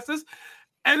catch passes,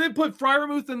 and then put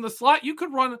Freiermuth in the slot. You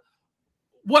could run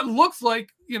what looks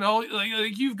like,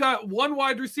 like you've got one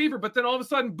wide receiver, but then all of a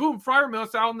sudden, boom,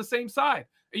 Freiermuth's out on the same side.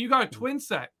 And you got a twin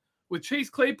set with Chase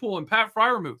Claypool and Pat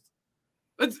Freiermuth.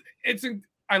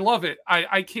 I love it.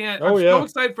 I can't. I'm so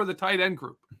excited for the tight end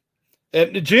group.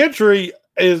 And Gentry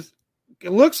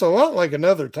looks a lot like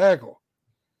another tackle.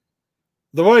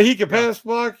 The way he can pass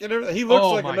block and everything, he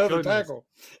looks like another tackle.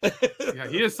 Yeah,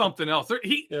 he is something else.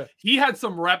 He had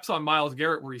some reps on Myles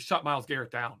Garrett where he shut Myles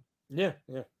Garrett down. Yeah.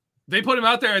 They put him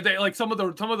out there. They like some of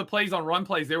the plays on run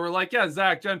plays. They were like, yeah,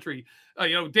 Zach Gentry.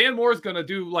 Dan Moore's gonna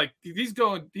do like he's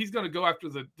gonna go after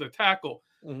the tackle.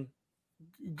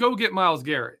 Go get Myles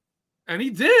Garrett, and he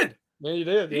did. Yeah, he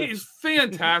did. Yeah. He's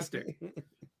fantastic.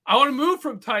 I want to move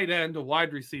from tight end to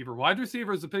wide receiver. Wide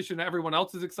receiver is a position that everyone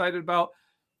else is excited about.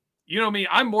 You know me,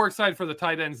 I'm more excited for the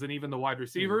tight ends than even the wide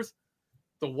receivers.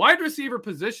 The wide receiver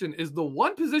position is the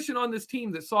one position on this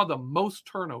team that saw the most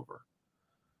turnover.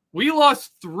 We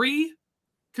lost 3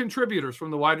 contributors from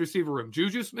the wide receiver room.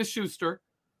 Juju Smith-Schuster,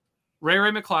 Ray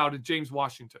McCloud, and James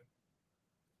Washington.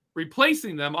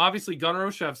 Replacing them, obviously, Gunnar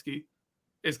Olszewski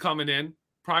is coming in,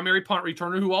 primary punt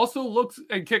returner, who also looks,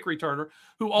 and kick returner,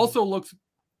 who also looks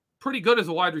pretty good as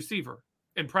a wide receiver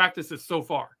in practices so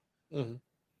far. Mm-hmm.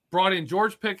 Brought in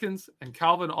George Pickens and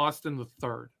Calvin Austin III.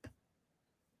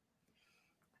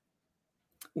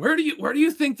 Where do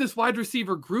you think this wide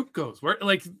receiver group goes? Where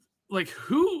like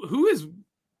who is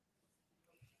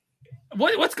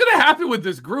what's going to happen with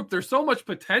this group? There's so much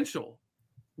potential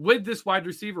with this wide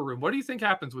receiver room. What do you think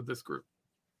happens with this group?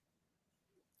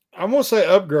 I'm going to say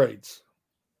upgrades.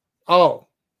 Oh,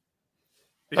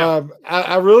 yeah.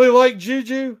 I really like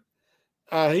Juju.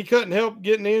 He couldn't help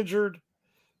getting injured,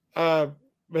 but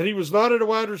he was not at a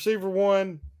wide receiver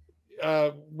one,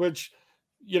 which,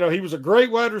 you know, he was a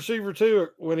great wide receiver too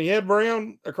when he had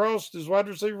Brown across his wide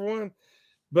receiver one,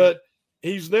 but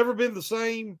he's never been the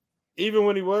same, even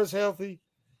when he was healthy.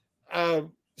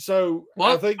 So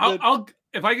well, I think I'll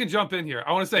if I can jump in here,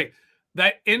 I want to say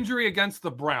that injury against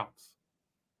the Browns,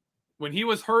 when he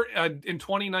was hurt in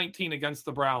 2019 against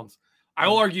the Browns, I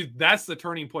will argue that's the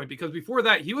turning point, because before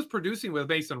that, he was producing with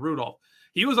Mason Rudolph.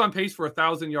 He was on pace for a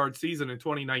 1,000-yard season in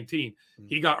 2019.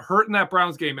 He got hurt in that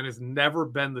Browns game and has never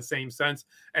been the same since.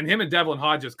 And him and Devlin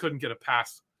Hodges couldn't get a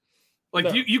pass. Like,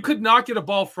 no. you could not get a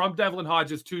ball from Devlin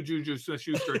Hodges to Juju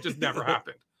Smith-Schuster. It just never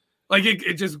happened. Like,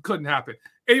 it just couldn't happen.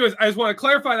 Anyways, I just want to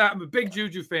clarify that. I'm a big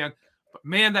Juju fan. But,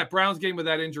 man, that Browns game with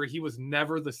that injury, he was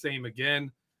never the same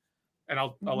again. And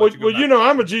I'll let you go back. You know,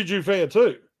 I'm a Juju fan,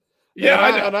 too.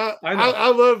 Yeah, I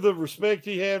love the respect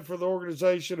he had for the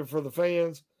organization and for the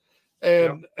fans,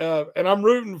 and I'm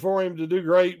rooting for him to do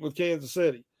great with Kansas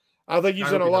City. I think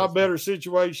he's in a lot better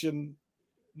situation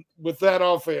with that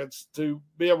offense to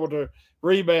be able to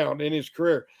rebound in his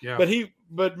career. Yeah.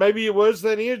 But maybe it was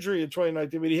that injury in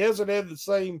 2019, but he hasn't had the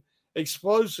same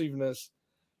explosiveness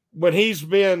when he's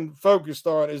been focused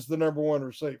on as the number one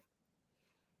receiver.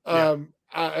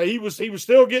 He was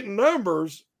still getting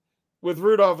numbers with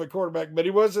Rudolph at quarterback, but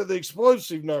he wasn't the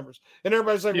explosive numbers. And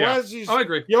everybody's like, why is I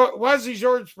agree. Why is these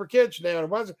yards per catch down?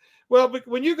 But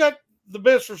when you got the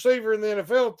best receiver in the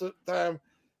NFL at the time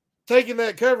taking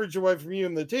that coverage away from you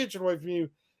and the attention away from you,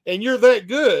 and you're that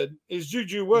good as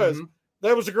Juju was,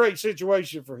 that was a great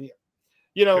situation for him.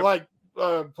 You know, like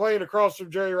playing across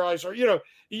from Jerry Rice, or, you know,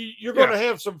 you're going to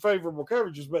have some favorable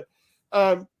coverages. But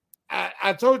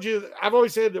I told you, I've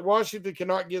always said that Washington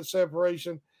cannot get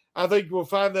separation. I think we'll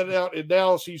find that out in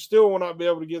Dallas. He still will not be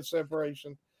able to get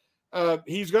separation.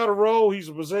 He's got a role. He's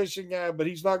a possession guy, but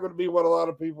he's not going to be what a lot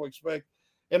of people expect.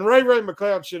 And Ray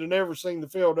McCloud should have never seen the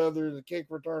field other than the kick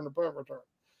return, the punt return.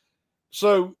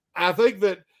 So I think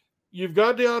that you've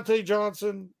got Deontay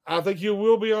Johnson. I think he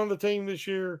will be on the team this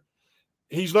year.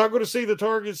 He's not going to see the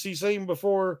targets he's seen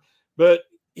before, but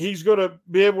he's going to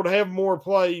be able to have more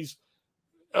plays,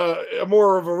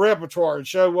 more of a repertoire, and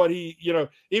show what he, you know,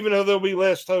 even though there'll be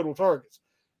less total targets.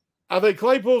 I think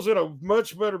Claypool's in a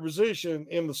much better position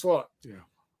in the slot. Yeah.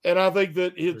 And I think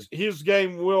that his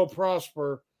game will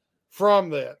prosper from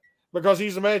that because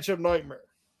he's a matchup nightmare.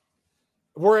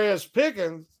 Whereas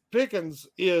Pickens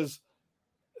is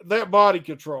that body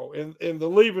control and the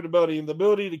leaving ability and the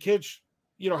ability to catch,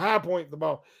 you know, high point the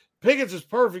ball. Pickens is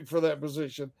perfect for that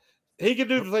position. He can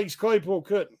do the things Claypool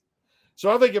couldn't.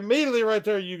 So I think immediately right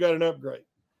there, you got an upgrade.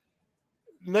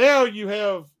 Now you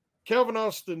have Calvin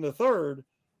Austin III,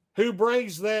 who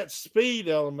brings that speed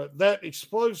element, that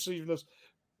explosiveness,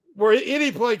 where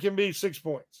any play can be 6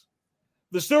 points.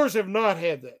 The Steelers have not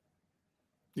had that.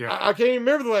 Yeah, I can't even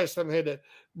remember the last time they had that.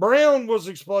 Brown was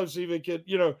explosive. It could,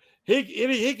 you know,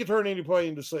 he could turn any play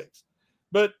into 6.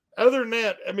 But other than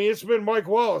that, I mean, it's been Mike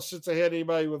Wallace since they had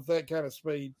anybody with that kind of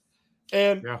speed.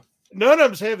 And none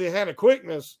of them have the kind of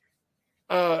quickness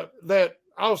that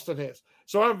Austin has.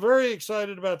 So I'm very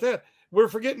excited about that. We're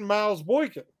forgetting Miles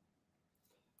Boykin.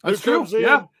 That's true.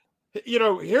 Yeah. You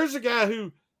know, here's a guy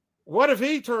who, what if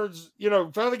he turns, you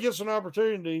know, finally gets an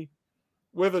opportunity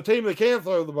with a team that can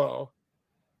throw the ball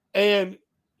and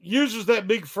uses that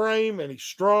big frame and he's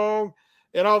strong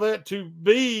and all that to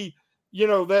be, you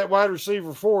know, that wide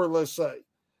receiver 4, let's say.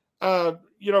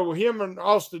 You know, him and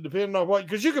Austin, depending on what,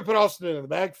 because you could put Austin in the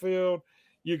backfield,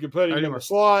 you could put him in the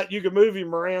slot, you could move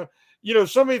him around. You know,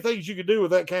 so many things you could do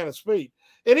with that kind of speed.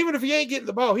 And even if he ain't getting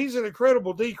the ball, he's an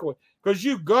incredible decoy because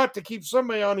you've got to keep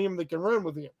somebody on him that can run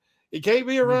with him. It can't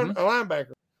be a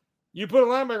linebacker. You put a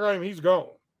linebacker on him, he's gone.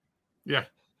 Yeah.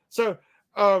 So,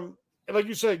 like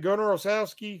you said, Gunnar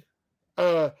Olszewski,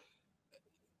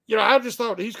 you know, I just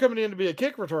thought he's coming in to be a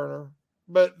kick returner,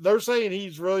 but they're saying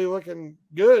he's really looking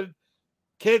good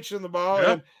catching the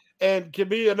ball and can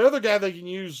be another guy they can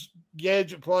use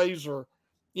gadget plays or,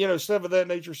 you know, stuff of that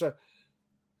nature. So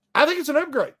I think it's an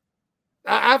upgrade.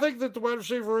 I think that the wide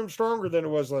receiver room is stronger than it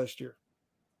was last year.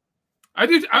 I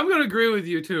do. I'm going to agree with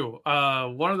you too.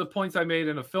 One of the points I made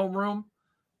in a film room,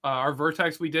 our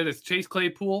Vertex we did, is Chase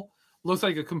Claypool looks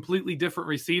like a completely different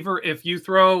receiver. If you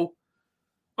throw,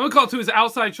 I'm going to call it to his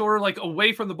outside shoulder, like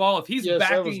away from the ball. If he's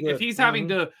backing, if he's having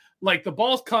to, like the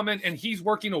ball's coming and he's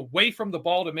working away from the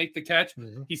ball to make the catch,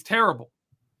 he's terrible.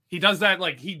 He does that,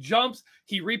 like he jumps,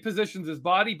 he repositions his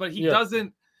body, but he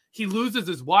doesn't. He loses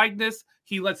his wideness.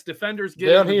 He lets defenders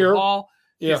get into the ball.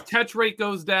 His catch rate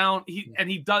goes down. He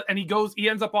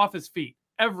ends up off his feet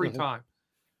every time.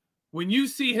 When you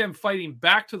see him fighting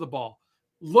back to the ball,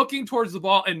 looking towards the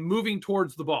ball and moving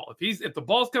towards the ball, if the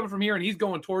ball's coming from here and he's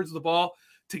going towards the ball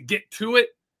to get to it,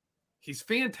 he's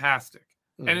fantastic.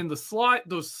 And in the slot,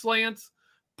 those slants,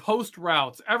 post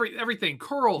routes, everything,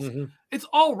 curls, it's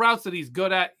all routes that he's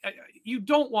good at. You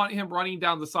don't want him running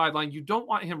down the sideline. You don't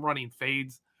want him running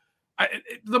fades.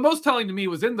 The most telling to me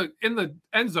was in the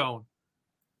end zone.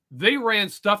 They ran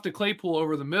stuff to Claypool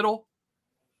over the middle.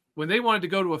 When they wanted to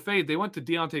go to a fade, they went to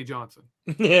Deontay Johnson.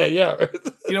 Yeah.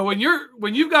 When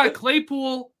you've got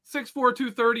Claypool 6'4",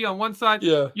 230 on one side,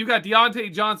 you got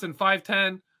Deontay Johnson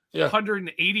 5'10",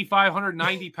 185,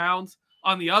 190 pounds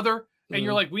on the other, and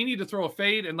you're like, we need to throw a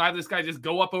fade and let this guy just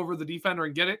go up over the defender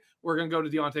and get it. We're gonna go to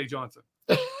Deontay Johnson,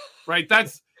 right?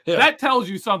 That tells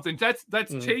you something. That's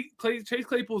Chase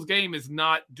Claypool's game is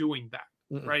not doing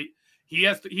that, right?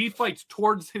 He fights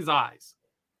towards his eyes,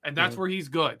 and that's where he's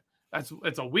good.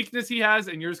 It's a weakness he has,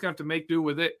 and you're just gonna have to make do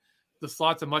with it. The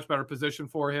slot's a much better position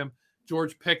for him.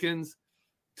 George Pickens,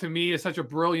 to me, is such a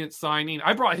brilliant signing.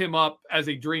 I brought him up as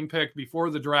a dream pick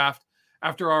before the draft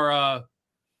after our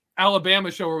Alabama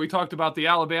show where we talked about the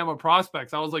Alabama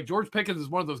prospects. I was like, George Pickens is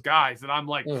one of those guys that I'm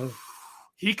like,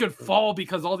 he could fall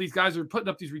because all these guys are putting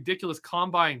up these ridiculous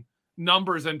combine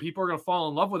numbers, and people are going to fall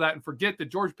in love with that and forget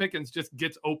that George Pickens just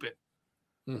gets open.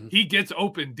 He gets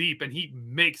open deep and he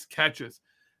makes catches.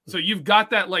 So you've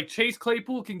got that, like Chase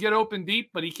Claypool can get open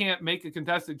deep, but he can't make a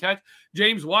contested catch.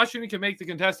 James Washington can make the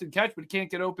contested catch, but he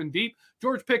can't get open deep.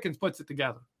 George Pickens puts it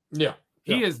together.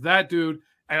 He is that dude.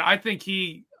 And I think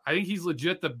he's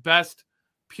legit the best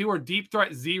pure deep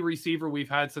threat Z receiver we've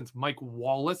had since Mike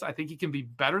Wallace. I think he can be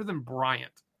better than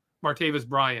Martavis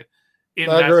Bryant in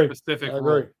that specific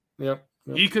role. Yep.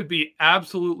 He could be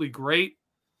absolutely great.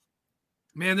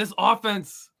 Man, this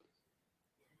offense,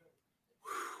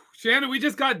 Shannon, we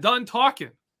just got done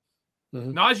talking.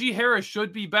 Najee Harris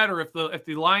should be better if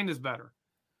the line is better.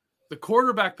 The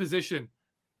quarterback position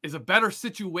is a better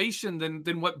situation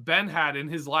than what Ben had in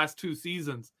his last 2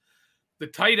 seasons. The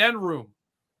tight end room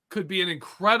could be an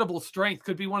incredible strength,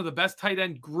 could be one of the best tight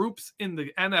end groups in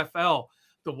the NFL.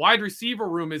 The wide receiver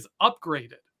room is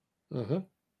upgraded.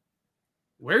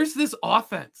 Where's this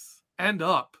offense end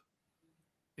up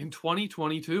in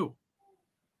 2022?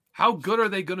 How good are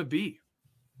they going to be?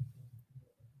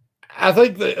 I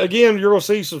think that, again, you're going to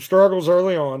see some struggles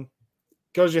early on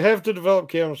because you have to develop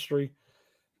chemistry.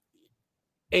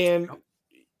 And,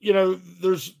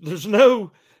 there's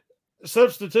no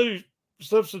substitution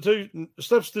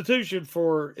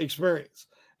for experience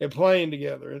and playing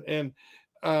together and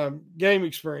game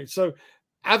experience. So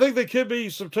I think there could be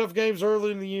some tough games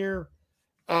early in the year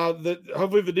that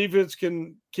hopefully the defense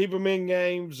can keep them in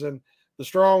games, and the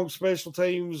strong special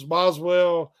teams,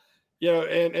 Boswell,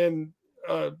 and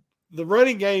the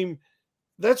running game.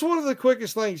 That's one of the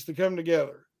quickest things to come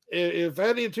together. If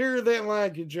that interior of that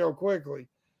line can gel quickly,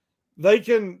 I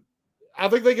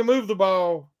think they can move the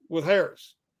ball with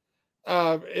Harris.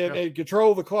 And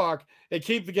control the clock and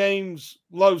keep the games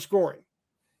low scoring.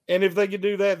 And if they can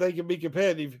do that, they can be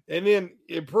competitive and then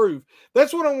improve.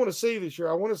 That's what I want to see this year.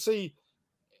 I want to see,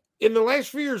 in the last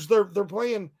few years, they're not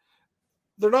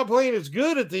playing as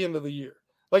good at the end of the year.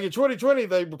 Like in 2020,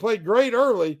 they played great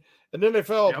early and then they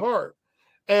fell apart.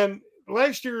 And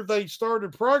last year they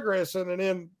started progressing, and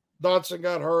then Dotson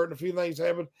got hurt and a few things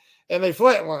happened and they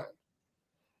flatlined.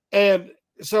 And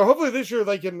so hopefully this year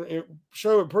they can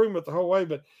show improvement the whole way.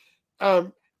 But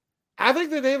I think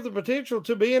that they have the potential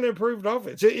to be an improved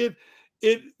offense. They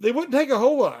wouldn't take a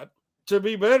whole lot to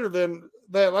be better than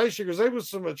that last year, because they was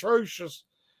some atrocious,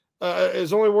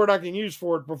 is the only word I can use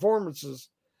for it, performances.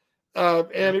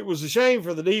 And it was a shame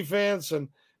for the defense, and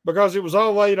because it was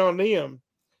all laid on them.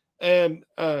 And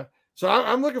so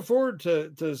I'm looking forward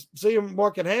to seeing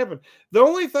what can happen. The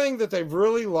only thing that they've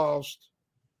really lost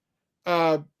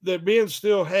that Ben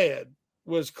still had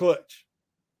was clutch.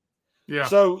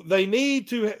 So they need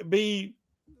to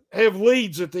have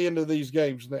leads at the end of these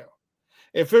games now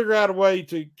and figure out a way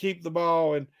to keep the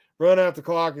ball and run out the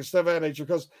clock and stuff of that nature.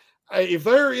 Because if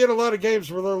they're in a lot of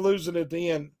games where they're losing at the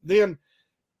end, then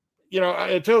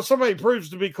until somebody proves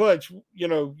to be clutch,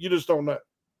 you just don't know.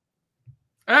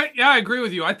 Yeah, I agree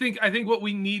with you. I think what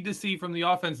we need to see from the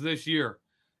offense this year,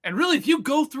 and really, if you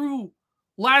go through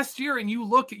last year and you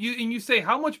look and you say,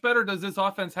 how much better does this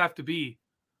offense have to be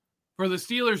for the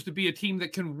Steelers to be a team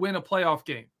that can win a playoff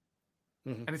game?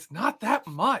 Mm-hmm. And it's not that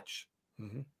much.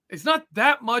 Mm-hmm. It's not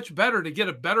that much better to get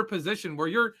a better position where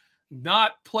you're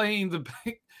not playing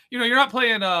you're not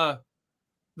playing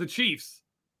the Chiefs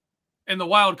in the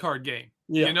wild card game,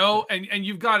 and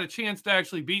you've got a chance to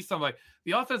actually beat somebody.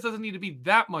 The offense doesn't need to be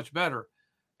that much better.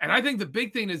 And I think the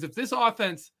big thing is if this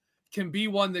offense can be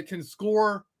one that can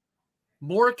score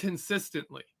more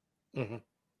consistently, mm-hmm.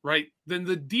 right, then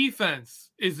the defense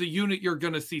is the unit you're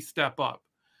going to see step up.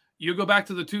 You go back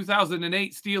to the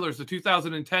 2008 Steelers, the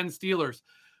 2010 Steelers,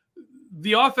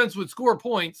 the offense would score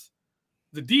points,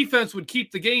 the defense would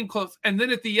keep the game close, and then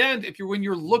at the end, when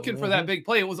you're looking for that big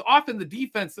play, it was often the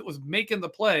defense that was making the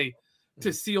play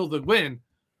to seal the win.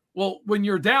 Well, when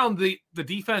you're down, the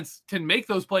defense can make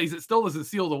those plays. It still doesn't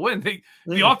seal the win.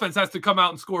 The offense has to come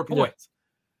out and score points.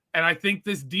 Yeah. And I think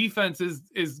this defense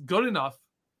is good enough.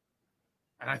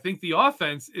 And I think the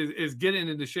offense is getting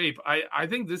into shape. I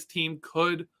think this team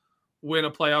could win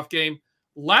a playoff game.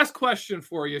 Last question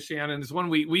for you, Shannon, is one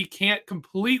we can't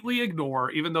completely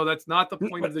ignore, even though that's not the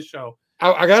point of the show.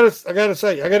 I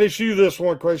gotta shoot this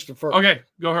one question first. Okay,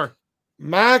 go ahead.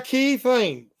 My key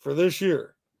thing for this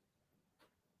year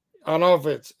on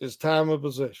offense is time of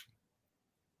possession.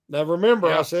 Now, remember,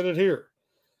 I said it here.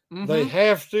 Mm-hmm. They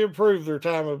have to improve their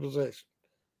time of possession.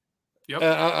 Yep.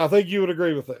 I think you would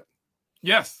agree with that.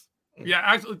 Yes. Yeah,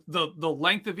 actually, the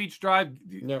length of each drive,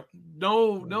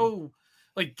 no,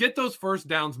 like get those first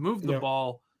downs, move the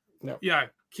ball. No. Yeah,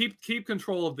 keep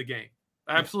control of the game.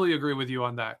 I absolutely agree with you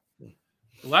on that.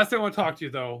 The last thing I want to talk to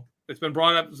you, though, it's been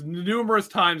brought up numerous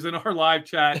times in our live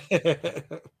chat.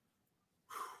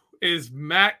 Is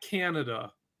Matt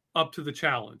Canada up to the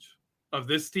challenge of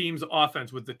this team's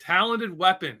offense with the talented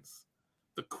weapons,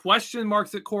 the question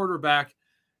marks at quarterback,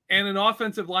 and an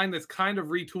offensive line that's kind of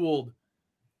retooled?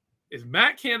 Is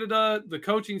Matt Canada, the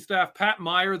coaching staff, Pat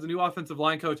Meyer, the new offensive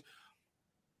line coach,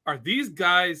 are these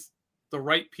guys the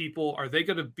right people? Are they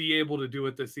going to be able to do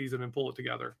it this season and pull it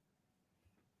together?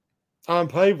 On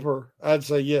paper, I'd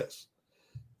say yes.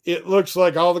 It looks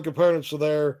like all the components are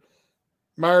there.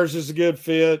 Myers is a good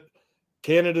fit.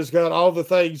 Canada's got all the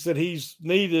things that he's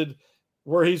needed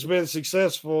where he's been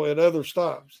successful at other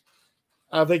stops.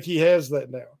 I think he has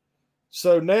that now.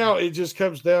 So now it just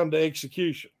comes down to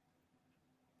execution.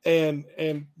 And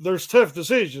there's tough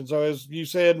decisions. So as you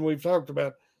said, and we've talked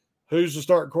about who's the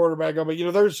starting quarterback. I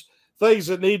mean, there's things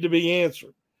that need to be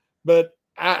answered. But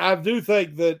I do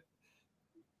think that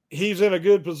he's in a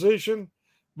good position,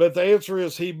 but the answer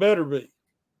is he better be.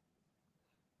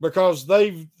 Because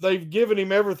they've given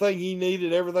him everything he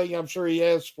needed, everything I'm sure he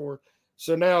asked for.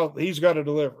 So now he's got to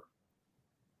deliver.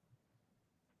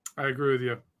 I agree with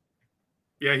you.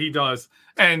 Yeah, he does.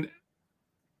 And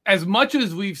as much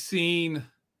as we've seen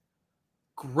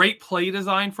great play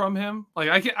design from him,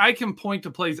 like I can point to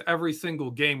plays every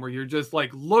single game where you're just like,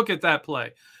 look at that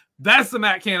play. That's the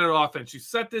Matt Canada offense. You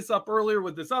set this up earlier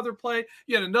with this other play.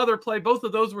 You had another play. Both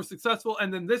of those were successful.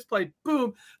 And then this play,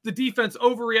 boom, the defense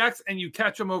overreacts and you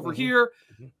catch them over here.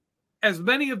 Mm-hmm. As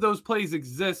many of those plays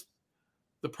exist,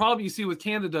 the problem you see with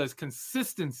Canada is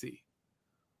consistency,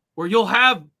 where you'll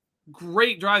have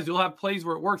great drives. You'll have plays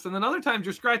where it works. And then other times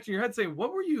you're scratching your head saying,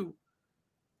 what were you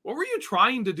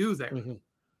trying to do there? Mm-hmm.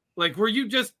 Like, were you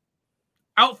just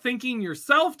outthinking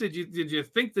yourself? Did you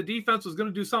think the defense was going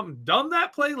to do something dumb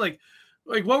that play? Like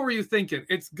what were you thinking?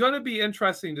 It's going to be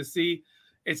interesting to see.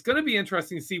 It's going to be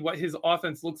interesting to see what his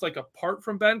offense looks like apart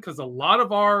from Ben, because a lot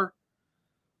of our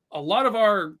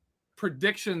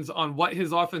predictions on what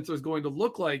his offense is going to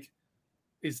look like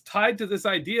is tied to this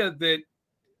idea that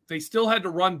they still had to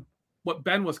run what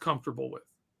Ben was comfortable with.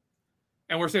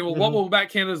 And we're saying, well, what will Matt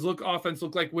Canada's offense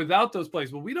look like without those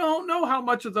plays? Well, we don't know how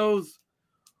much of those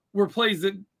were plays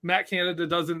that Matt Canada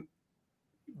doesn't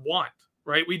want,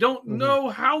 right? We don't know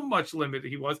how much limit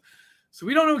he was. So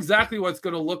we don't know exactly what it's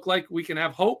going to look like. We can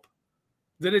have hope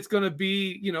that it's going to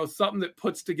be, something that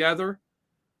puts together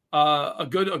a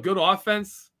good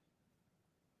offense.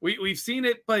 We've seen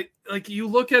it, but like you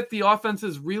look at the offense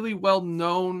is really well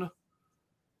known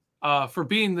for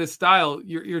being this style.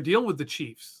 You're dealing with the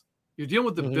Chiefs. You're dealing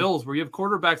with the Bills, where you have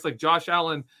quarterbacks like Josh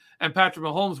Allen and Patrick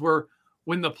Mahomes, where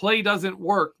when the play doesn't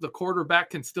work, the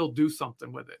quarterback can still do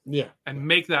something with it and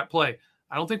make that play.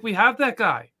 I don't think we have that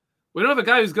guy. We don't have a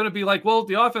guy who's going to be like, well,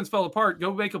 the offense fell apart.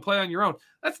 Go make a play on your own.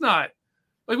 That's not,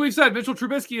 like we've said, Mitchell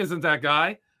Trubisky isn't that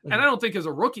guy. And I don't think as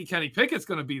a rookie, Kenny Pickett's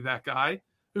going to be that guy.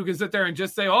 who can sit there and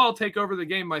just say, oh, I'll take over the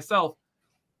game myself.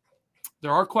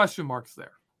 There are question marks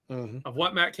there of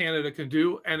what Matt Canada can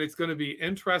do, and it's going to be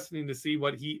interesting to see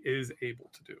what he is able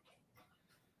to do.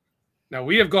 Now,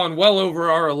 we have gone well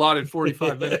over our allotted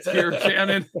 45 minutes here,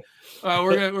 Shannon.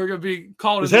 We're gonna be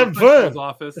calling in the principal's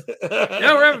office.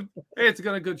 Yeah, it's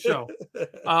a good show.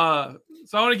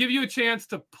 So I want to give you a chance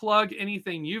to plug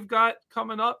anything you've got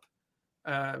coming up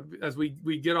as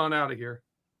we get on out of here.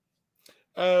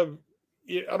 I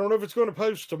don't know if it's going to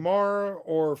post tomorrow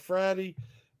or Friday,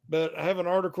 but I have an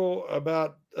article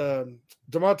about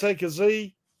Damontae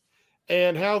Kazee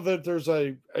and how that there's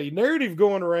a narrative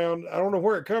going around. I don't know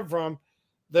where it come from,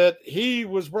 that he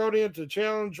was brought in to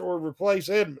challenge or replace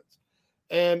Edmonds.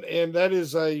 And that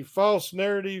is a false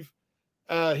narrative.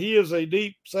 He is a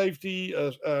deep safety,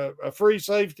 a free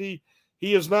safety.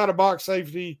 He is not a box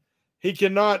safety. He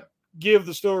cannot give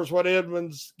the Steelers what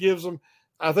Edmonds gives them.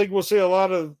 I think we'll see a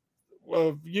lot of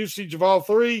usage of all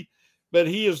three, but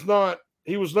he was not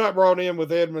brought in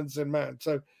with Edmonds in mind.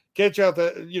 So check out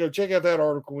that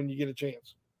article when you get a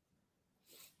chance.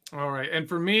 All right. And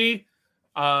for me,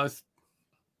 I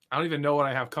don't even know what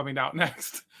I have coming out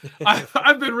next.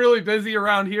 I've been really busy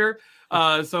around here.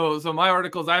 So my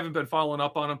articles, I haven't been following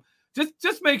up on them.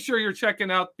 Just make sure you're checking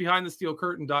out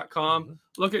BehindTheSteelCurtain.com.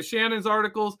 Look at Shannon's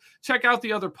articles. Check out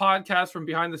the other podcasts from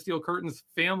Behind the Steel Curtain's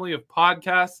family of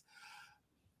podcasts.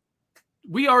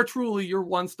 We are truly your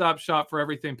one-stop shop for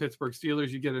everything Pittsburgh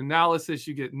Steelers. You get analysis,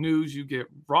 you get news, you get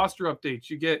roster updates,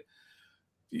 you get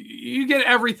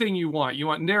everything you want. You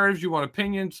want narratives, you want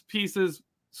opinions, pieces,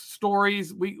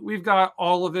 stories. We've got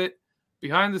all of it.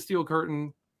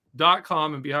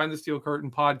 BehindTheSteelCurtain.com and Behind the Steel Curtain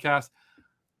podcast.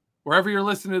 Wherever you're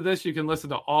listening to this, you can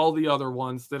listen to all the other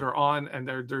ones that are on, and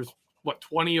there's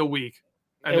 20 a week.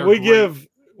 And we give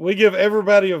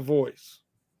everybody a voice.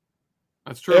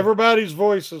 That's true. Everybody's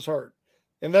voice is heard,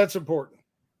 and that's important.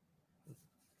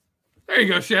 There you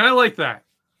go, Shannon. I like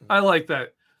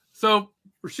that. So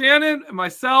for Shannon and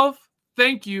myself,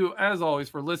 thank you, as always,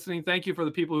 for listening. Thank you for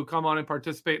the people who come on and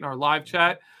participate in our live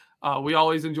chat. We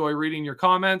always enjoy reading your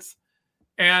comments.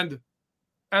 And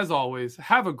as always,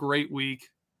 have a great week.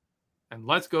 And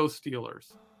let's go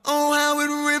Steelers. Oh, how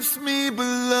it rips me, but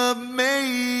love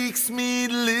makes me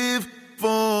live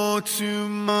for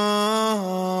tomorrow.